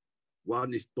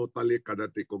 1 is totally cannot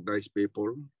recognize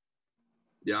people.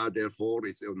 The other 4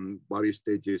 is on various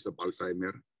stages of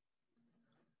Alzheimer.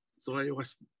 So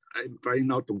I'm trying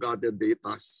now to gather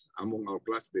data among our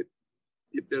classmates.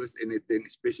 If there is anything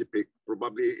specific,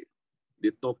 probably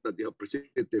the talk that you have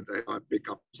presented, I pick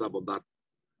up some of that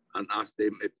and ask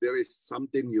them if there is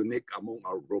something unique among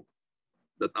our group.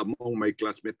 That among my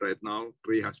classmates right now,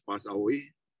 3 has passed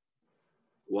away.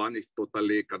 1 is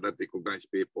totally cannot recognize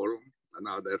people.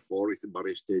 Another 4 is in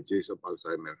various stages of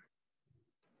Alzheimer.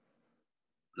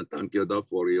 And thank you, Doc,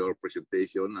 for your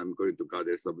presentation. I'm going to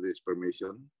gather some of this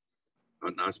information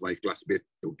and ask my classmates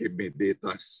to give me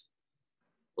data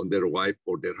on their wife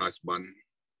or their husband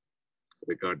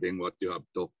regarding what you have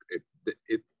talked.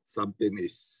 If something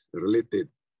is related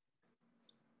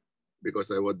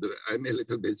because I'm a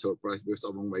little bit surprised because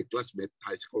among my classmates,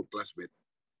 high school classmates,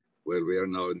 where we are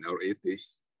now in our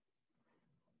 80s,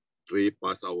 3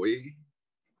 passed away.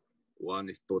 1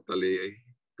 is totally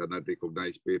cannot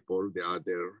recognize people. The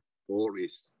other 4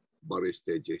 is various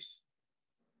stages.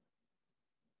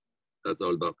 That's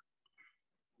all, Doc.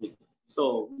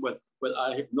 So, well,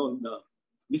 I have known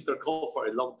Mr. Ko for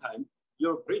a long time.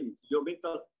 Your brain, your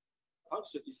mental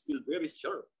function is still very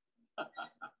sharp.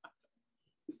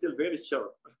 It's still very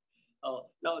sharp.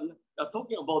 Now,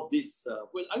 talking about this,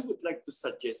 well, I would like to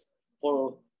suggest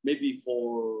for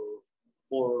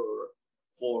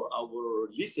our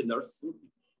listeners,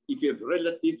 if you have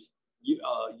relatives,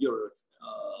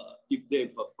 if they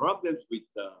have problems with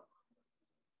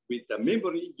the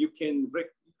memory, you can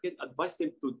advise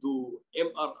them to do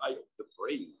MRI of the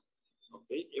brain.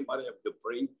 Okay, MRI of the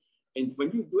brain. And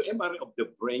when you do MRI of the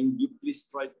brain, you please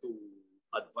try to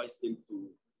advise them to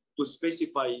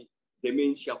specify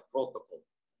dementia protocol.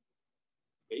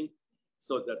 Okay,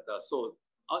 so that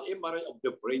on MRI of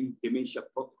the brain dementia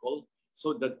protocol,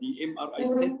 so that the MRI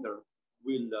center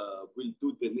will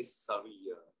do the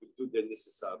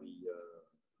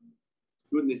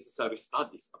necessary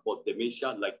studies about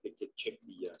dementia, like they can check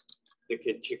the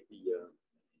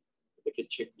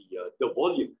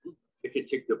volume. They can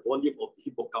check the volume of the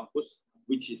hippocampus,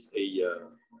 which is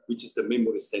the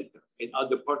memory center, and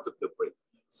other parts of the brain.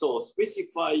 So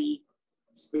specify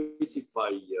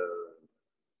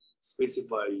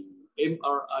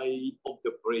MRI of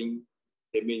the brain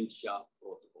dementia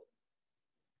protocol.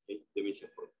 Okay, dementia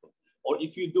protocol. Or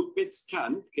if you do PET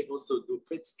scan, you can also do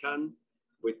PET scan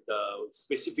with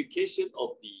specification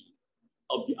of the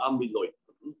amyloid.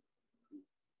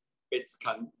 PET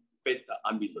scan, PET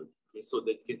amyloid. Okay, so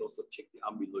that you can also check the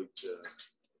amyloid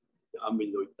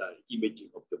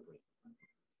imaging of the brain.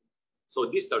 So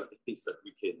these are the things that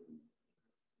we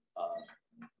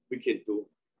can do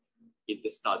in the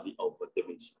study of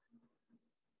dementia.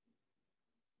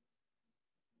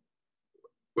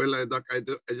 Well, Doc, I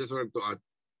just want to add,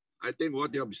 I think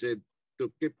what you have said,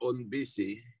 to keep on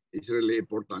busy is really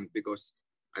important, because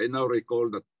I now recall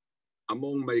that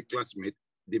among my classmates,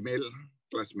 the male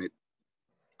classmate,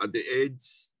 at the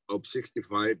age of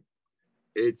 65,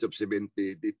 age of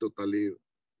 70, they totally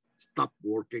stopped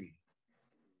working.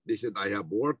 They said, I have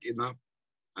worked enough.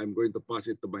 I'm going to pass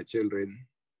it to my children.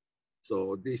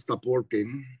 So they stopped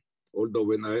working. Although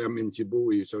when I am in Cebu,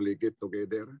 we usually get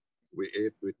together. We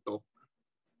eat, we talk.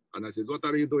 And I said, what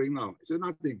are you doing now? I said,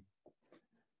 nothing.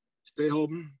 Stay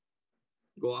home,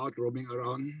 go out roaming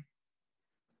around,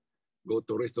 go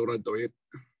to restaurant to eat,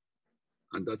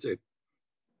 and that's it.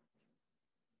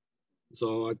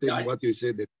 So I think what you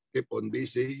said, that keep on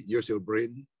busy, use your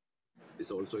brain,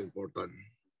 is also important.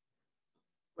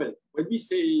 Well, when we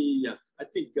say, I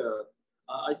think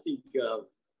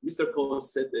Mr. Ko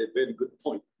said a very good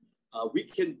point. We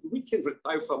can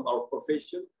retire from our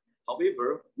profession.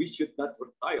 However, we should not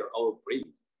retire our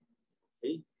brain.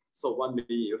 Okay, so one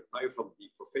may retire from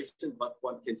the profession, but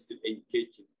one can still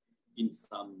engage in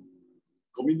some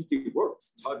community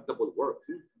works, charitable work.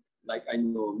 Like I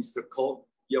know Mr. Ko,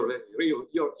 you're already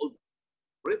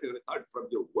retired from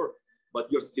your work,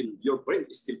 but your brain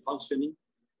is still functioning,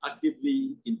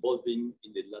 actively involving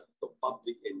in a lot of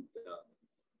public and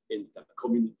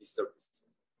community services.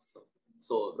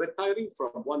 So retiring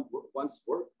from one's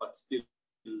work, but still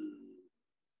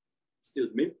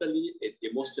mentally and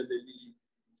emotionally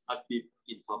active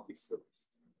in public service.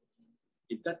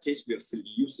 In that case, we are still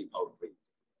using our brain.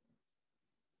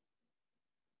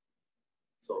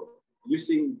 So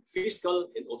using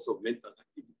physical and also mental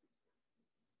activity.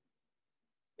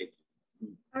 Thank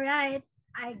you. All right.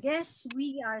 I guess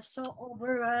we are so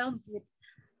overwhelmed with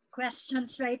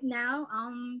questions right now.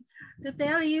 To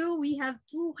tell you, we have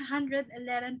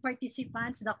 211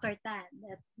 participants, Dr. Tan.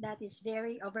 That is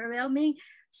very overwhelming.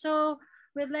 So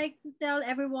we'd like to tell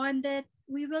everyone that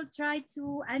we will try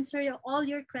to answer all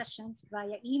your questions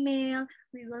via email.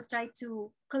 We will try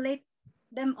to collect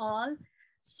them all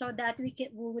so that we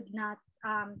would not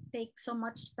take so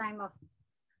much time of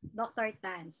Dr.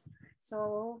 Tan's.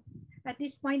 So at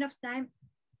this point of time,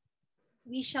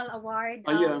 we shall award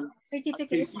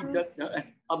certificate.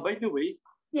 By the way,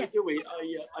 yes. By the way,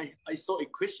 I saw a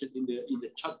question in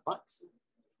the chat box.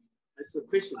 I saw a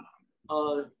question.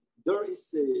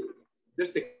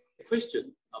 There's a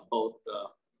question about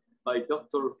by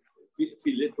Dr.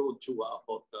 Fileto Chua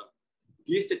about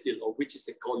glycetyl, or which is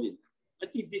a choline. I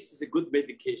think this is a good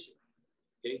medication.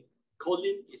 Okay,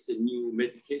 choline is a new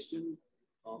medication.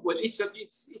 Well, it's not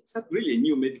really a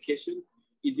new medication.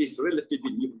 It is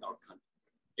relatively new in our country.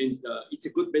 And it's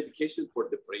a good medication for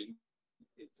the brain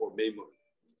and for memory.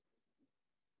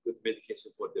 good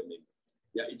medication for them.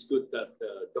 Yeah, it's good that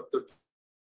Dr.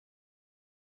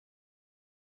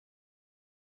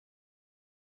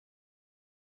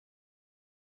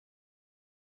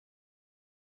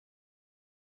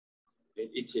 And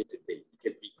each day it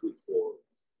can be good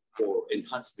for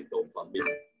enhancement of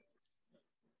memory.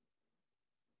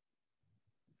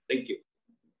 Thank you.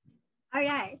 All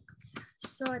right.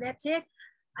 So that's it.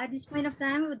 At this point of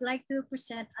time, we would like to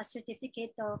present a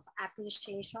certificate of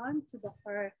appreciation to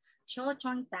Dr.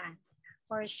 Cho-Chiong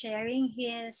for sharing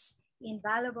his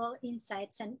invaluable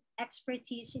insights and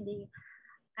expertise in the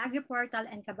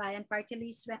AgriPortal and Kabayan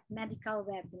Partylist medical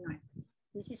webinar.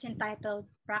 This is entitled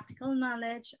Practical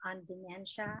Knowledge on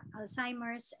Dementia,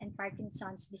 Alzheimer's, and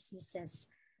Parkinson's Diseases,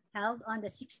 held on the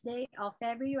 6th day of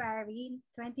February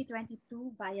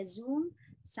 2022 via Zoom,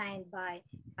 signed by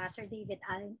Pastor David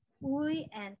Allen Uy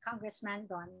and Congressman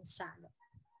Gonzalo.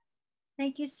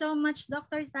 Thank you so much,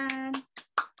 Dr. Tan.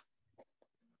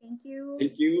 Thank you.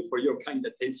 Thank you for your kind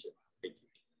attention. Thank you.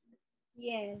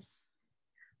 Yes.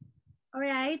 All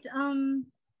right.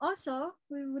 Also,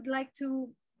 we would like to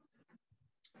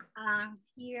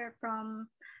hear from,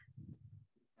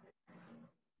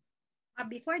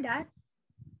 before that,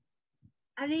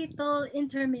 a little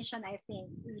intermission, I think.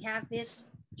 We have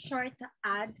this short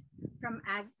ad from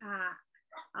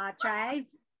Tribe.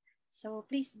 So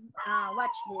please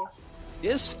watch this.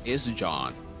 This is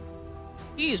John.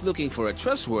 He is looking for a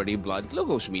trustworthy blood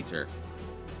glucose meter.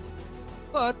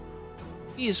 But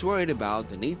he is worried about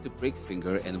the need to prick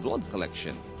finger and blood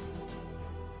collection.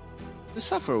 To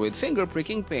suffer with finger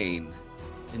pricking pain,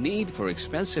 the need for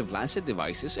expensive lancet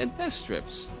devices and test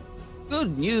strips.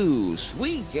 Good news,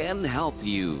 we can help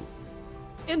you.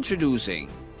 Introducing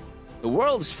the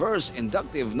world's first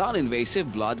inductive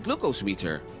non-invasive blood glucose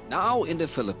meter, now in the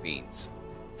Philippines.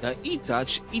 The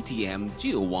eTouch ETM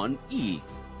GO1E.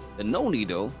 The no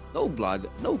needle, no blood,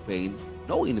 no pain,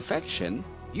 no infection,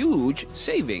 huge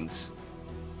savings.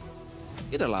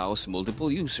 It allows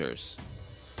multiple users.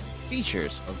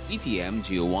 Features of ETM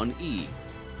GO1E.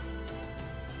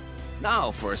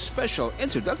 Now for a special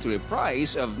introductory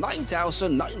price of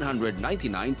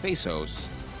 9,999 pesos.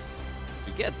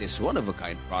 To get this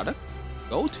one-of-a-kind product,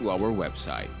 go to our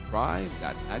website,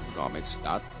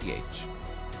 tribe.agronomics.ph.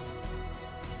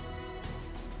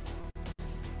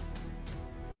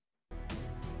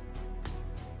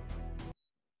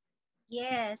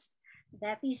 Yes,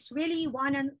 that is really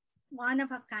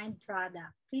one-of-a-kind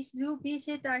product. Please do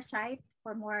visit our site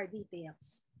for more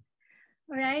details.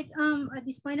 All right, at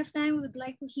this point of time, we would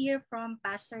like to hear from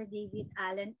Pastor David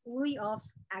Allen Uy of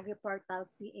AgriPortal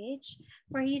PH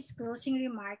for his closing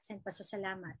remarks and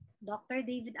pasasalamat. Dr.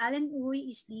 David Allen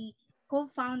Uy is the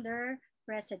co-founder,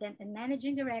 president, and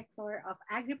managing director of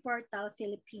AgriPortal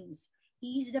Philippines.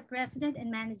 He is the president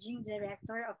and managing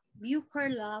director of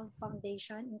BuCor Love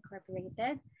Foundation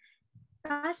Incorporated,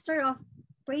 pastor of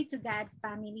Pray to God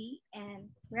Family,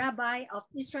 and Rabbi of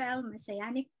Israel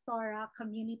Messianic Torah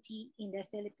Community in the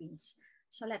Philippines.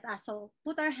 So let us all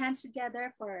put our hands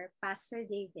together for Pastor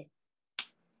David.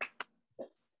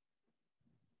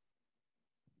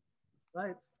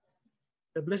 Right.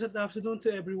 A blessed afternoon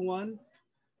to everyone.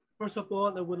 First of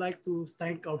all, I would like to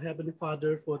thank our Heavenly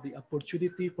Father for the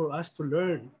opportunity for us to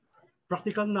learn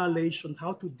practical knowledge on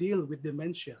how to deal with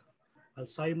dementia,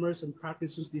 Alzheimer's, and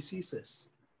Parkinson's diseases.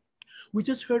 We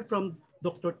just heard from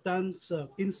Dr. Tan's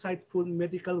insightful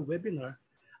medical webinar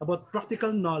about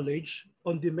practical knowledge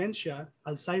on dementia,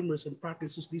 Alzheimer's, and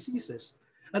Parkinson's diseases.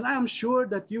 And I am sure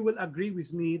that you will agree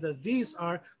with me that these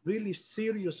are really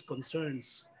serious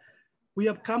concerns. We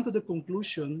have come to the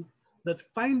conclusion that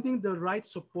finding the right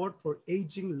support for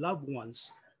aging loved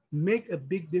ones make a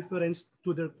big difference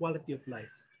to their quality of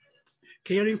life.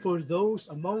 Caring for those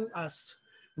among us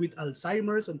with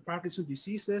Alzheimer's and Parkinson's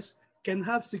diseases can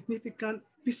have significant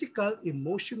physical,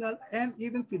 emotional, and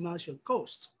even financial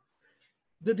costs.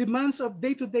 The demands of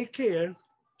day-to-day care,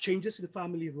 changes in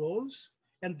family roles,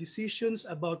 and decisions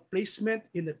about placement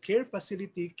in a care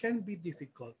facility can be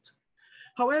difficult.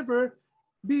 However,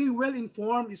 being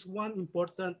well-informed is one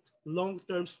important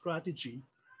long-term strategy.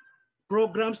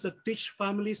 Programs that teach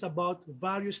families about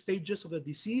various stages of the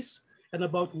disease and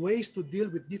about ways to deal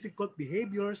with difficult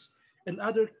behaviors and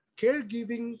other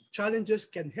caregiving challenges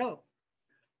can help.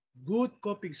 Good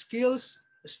coping skills,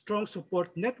 a strong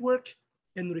support network,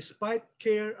 and respite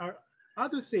care are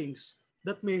other things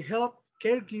that may help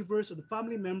caregivers and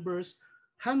family members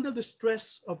handle the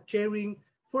stress of caring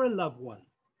for a loved one.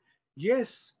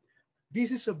 Yes,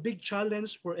 this is a big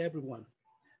challenge for everyone,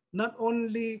 not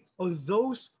only on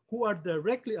those who are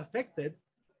directly affected.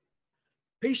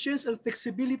 Patience and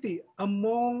flexibility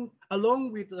along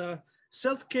with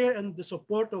Self-care and the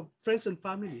support of friends and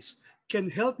families can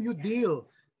help you deal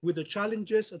with the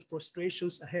challenges and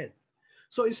frustrations ahead.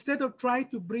 So instead of trying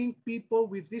to bring people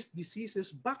with these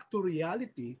diseases back to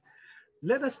reality,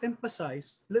 let us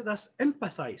empathize,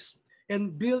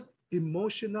 and build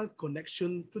emotional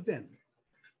connection to them.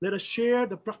 Let us share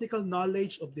the practical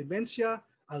knowledge of dementia,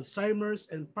 Alzheimer's,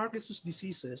 and Parkinson's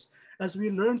diseases as we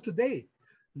learn today.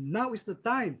 Now is the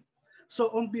time. So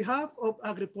on behalf of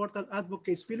AgriPortal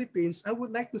Advocates Philippines, I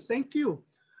would like to thank you,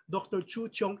 Dr.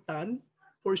 Cho-Chiong,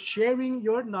 for sharing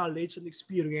your knowledge and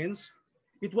experience.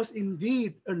 It was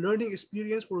indeed a learning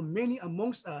experience for many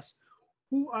amongst us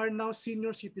who are now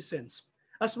senior citizens,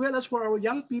 as well as for our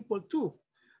young people too,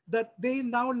 that they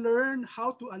now learn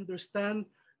how to understand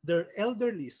their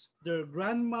elderlies, their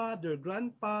grandma, their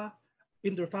grandpa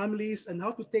in their families, and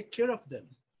how to take care of them.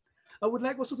 I would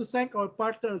like also to thank our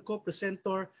partner and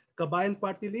co-presenter, Kabayan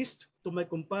Partylist, to my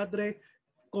compadre,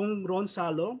 Kong Ron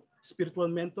Salo, spiritual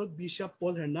mentor, Bishop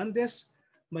Paul Hernandez,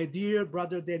 my dear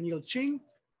brother Daniel Ching,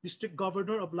 District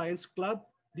Governor of Lions Club,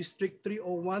 District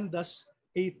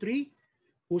 301-A3,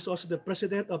 who's also the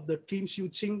president of the Kim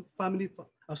Siu-Ching Family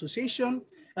Association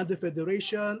and the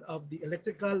Federation of the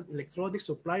Electronic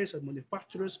Suppliers and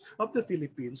Manufacturers of the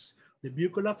Philippines, the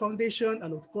BuCor Foundation,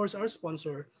 and of course our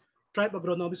sponsor, Tribe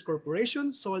Agronomics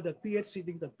Corporation, Soil.ph,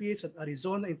 Seeding.ph, and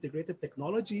Arizona Integrated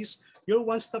Technologies, your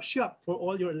one-stop shop for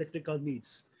all your electrical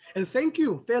needs. And thank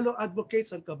you, fellow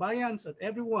advocates and kabayans and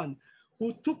everyone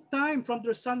who took time from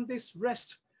their Sunday's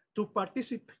rest to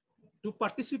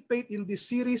participate in this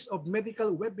series of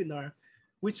medical webinar,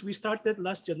 which we started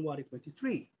last January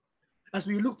 23. As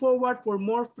we look forward for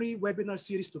more free webinar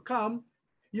series to come,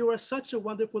 you are such a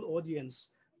wonderful audience.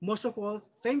 Most of all,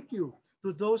 thank you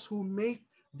to those who make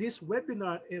this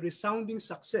webinar a resounding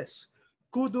success.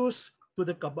 Kudos to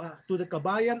the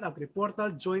Kabayan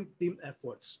AgriPortal joint team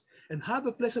efforts. And have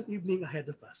a pleasant evening ahead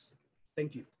of us.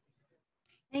 Thank you.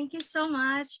 Thank you so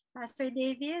much, Pastor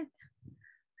David.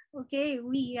 Okay,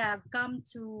 we have come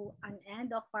to an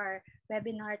end of our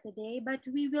webinar today, but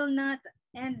we will not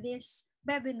end this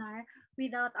webinar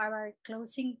without our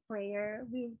closing prayer,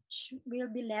 which will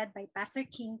be led by Pastor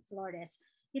King Flores.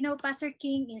 You know, Pastor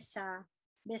King is a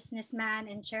businessman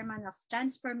and chairman of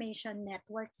Transformation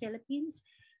Network Philippines.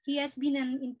 He has been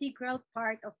an integral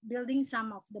part of building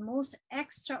some of the most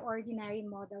extraordinary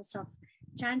models of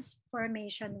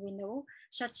transformation we know,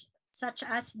 such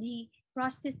as the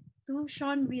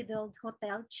prostitution-riddled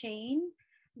hotel chain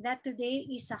that today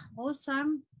is a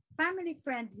wholesome,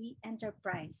 family-friendly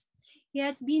enterprise. He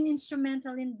has been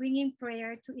instrumental in bringing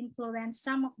prayer to influence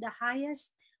some of the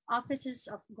highest offices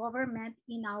of government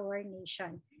in our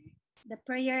nation. The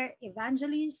prayer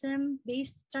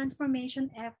evangelism-based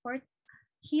transformation effort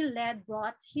he led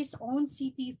brought his own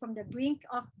city from the brink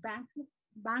of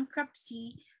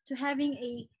bankruptcy to having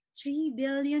a 3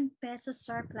 billion peso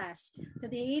surplus.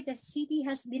 Today, the city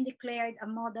has been declared a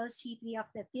model city of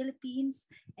the Philippines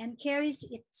and carries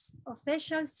its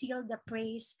official seal the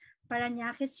praise,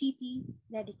 Parañaque City,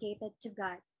 dedicated to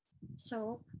God.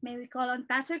 So, may we call on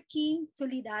Pastor King to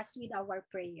lead us with our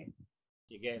prayer.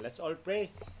 Okay, let's all pray.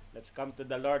 Let's come to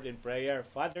the Lord in prayer.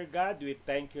 Father God, we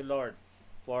thank you, Lord,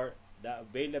 for the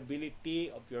availability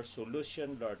of your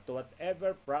solution, Lord, to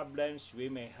whatever problems we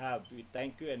may have. We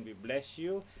thank you and we bless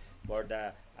you for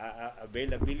the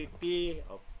availability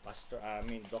of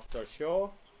Dr.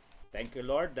 Cho. Thank you,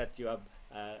 Lord, that you have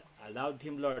allowed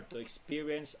him, Lord, to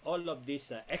experience all of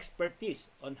this expertise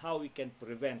on how we can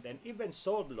prevent and even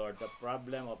solve, Lord, the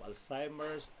problem of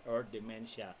Alzheimer's or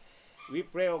dementia. We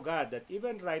pray, oh God, that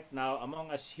even right now among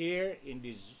us here in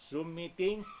this Zoom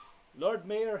meeting, Lord,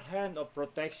 may your hand of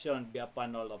protection be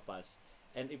upon all of us.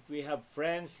 And if we have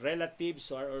friends, relatives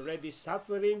who are already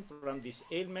suffering from this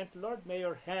ailment, Lord, may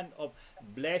your hand of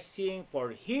blessing for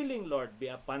healing, Lord, be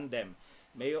upon them.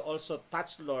 May you also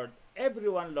touch, Lord,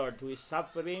 everyone, Lord, who is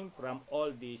suffering from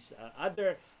all these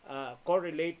other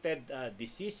correlated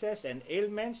diseases and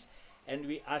ailments. And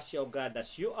we ask you, oh God,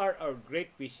 as you are our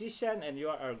great physician and you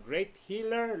are our great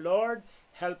healer, Lord,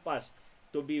 help us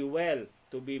to be well,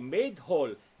 to be made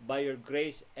whole by your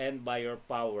grace and by your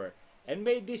power. And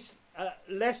may these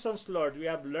lessons, Lord, we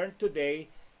have learned today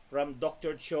from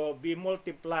Dr. Cho be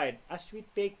multiplied as we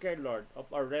take care, Lord, of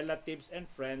our relatives and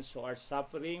friends who are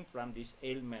suffering from this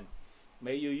ailment.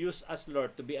 May you use us,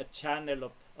 Lord, to be a channel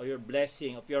of your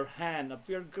blessing, of your hand, of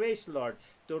your grace, Lord,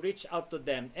 to reach out to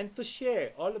them and to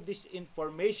share all of this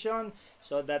information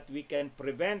so that we can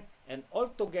prevent and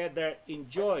altogether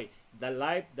enjoy the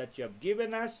life that you have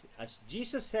given us. As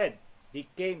Jesus said, he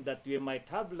came that we might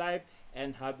have life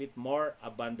and have it more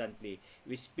abundantly.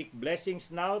 We speak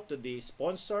blessings now to the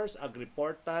sponsors,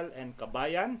 AgriPortal and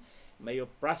Kabayan. May you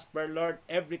prosper, Lord,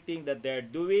 everything that they're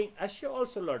doing, as you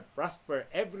also, Lord, prosper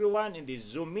everyone in this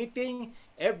Zoom meeting,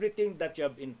 everything that you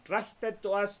have entrusted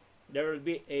to us. There will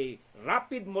be a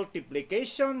rapid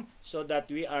multiplication so that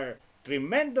we are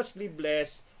tremendously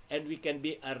blessed and we can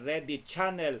be a ready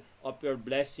channel of your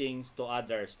blessings to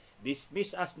others.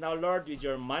 Dismiss us now, Lord, with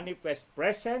your manifest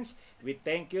presence. We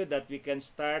thank you that we can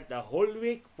start the whole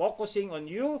week focusing on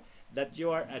you, that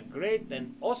you are a great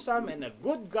and awesome and a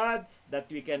good God that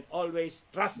we can always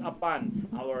trust upon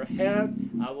our health,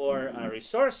 our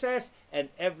resources, and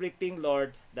everything,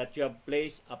 Lord, that you have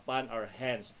placed upon our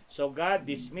hands. So God,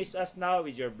 dismiss us now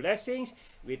with your blessings.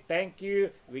 We thank you,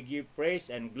 we give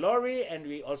praise and glory, and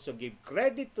we also give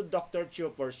credit to Dr. Cho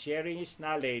for sharing his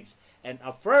knowledge. And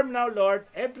affirm now, Lord,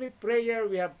 every prayer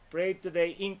we have prayed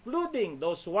today, including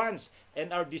those ones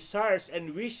and our desires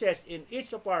and wishes in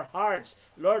each of our hearts.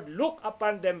 Lord, look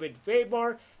upon them with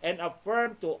favor and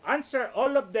affirm to answer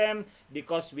all of them,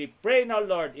 because we pray now,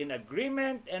 Lord, in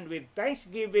agreement and with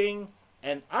thanksgiving,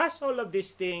 and ask all of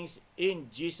these things in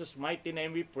Jesus' mighty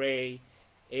name we pray.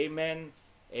 Amen,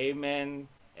 amen,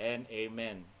 and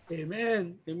amen.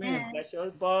 Amen. Amen. Bless you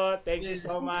all po. Thank you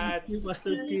so much. Thank you,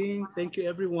 Pastor Ching. Thank you,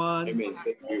 everyone. Amen.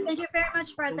 Thank you. Thank you very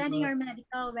much for attending our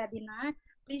medical webinar.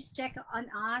 Please check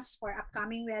on us for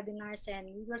upcoming webinars, and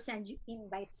we will send you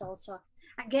invites also.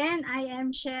 Again, I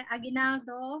am She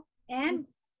Aguinaldo, and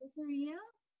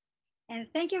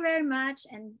thank you very much,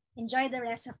 and enjoy the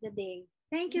rest of the day.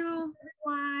 Thank you,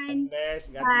 everyone. God bless.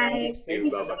 God Bye. bless. Thank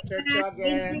you, Dr. Cho,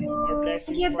 again. Thank you. More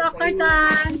blessings Thank you, for Dr. you.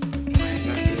 Tan.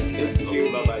 Thank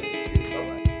you. Bye-bye.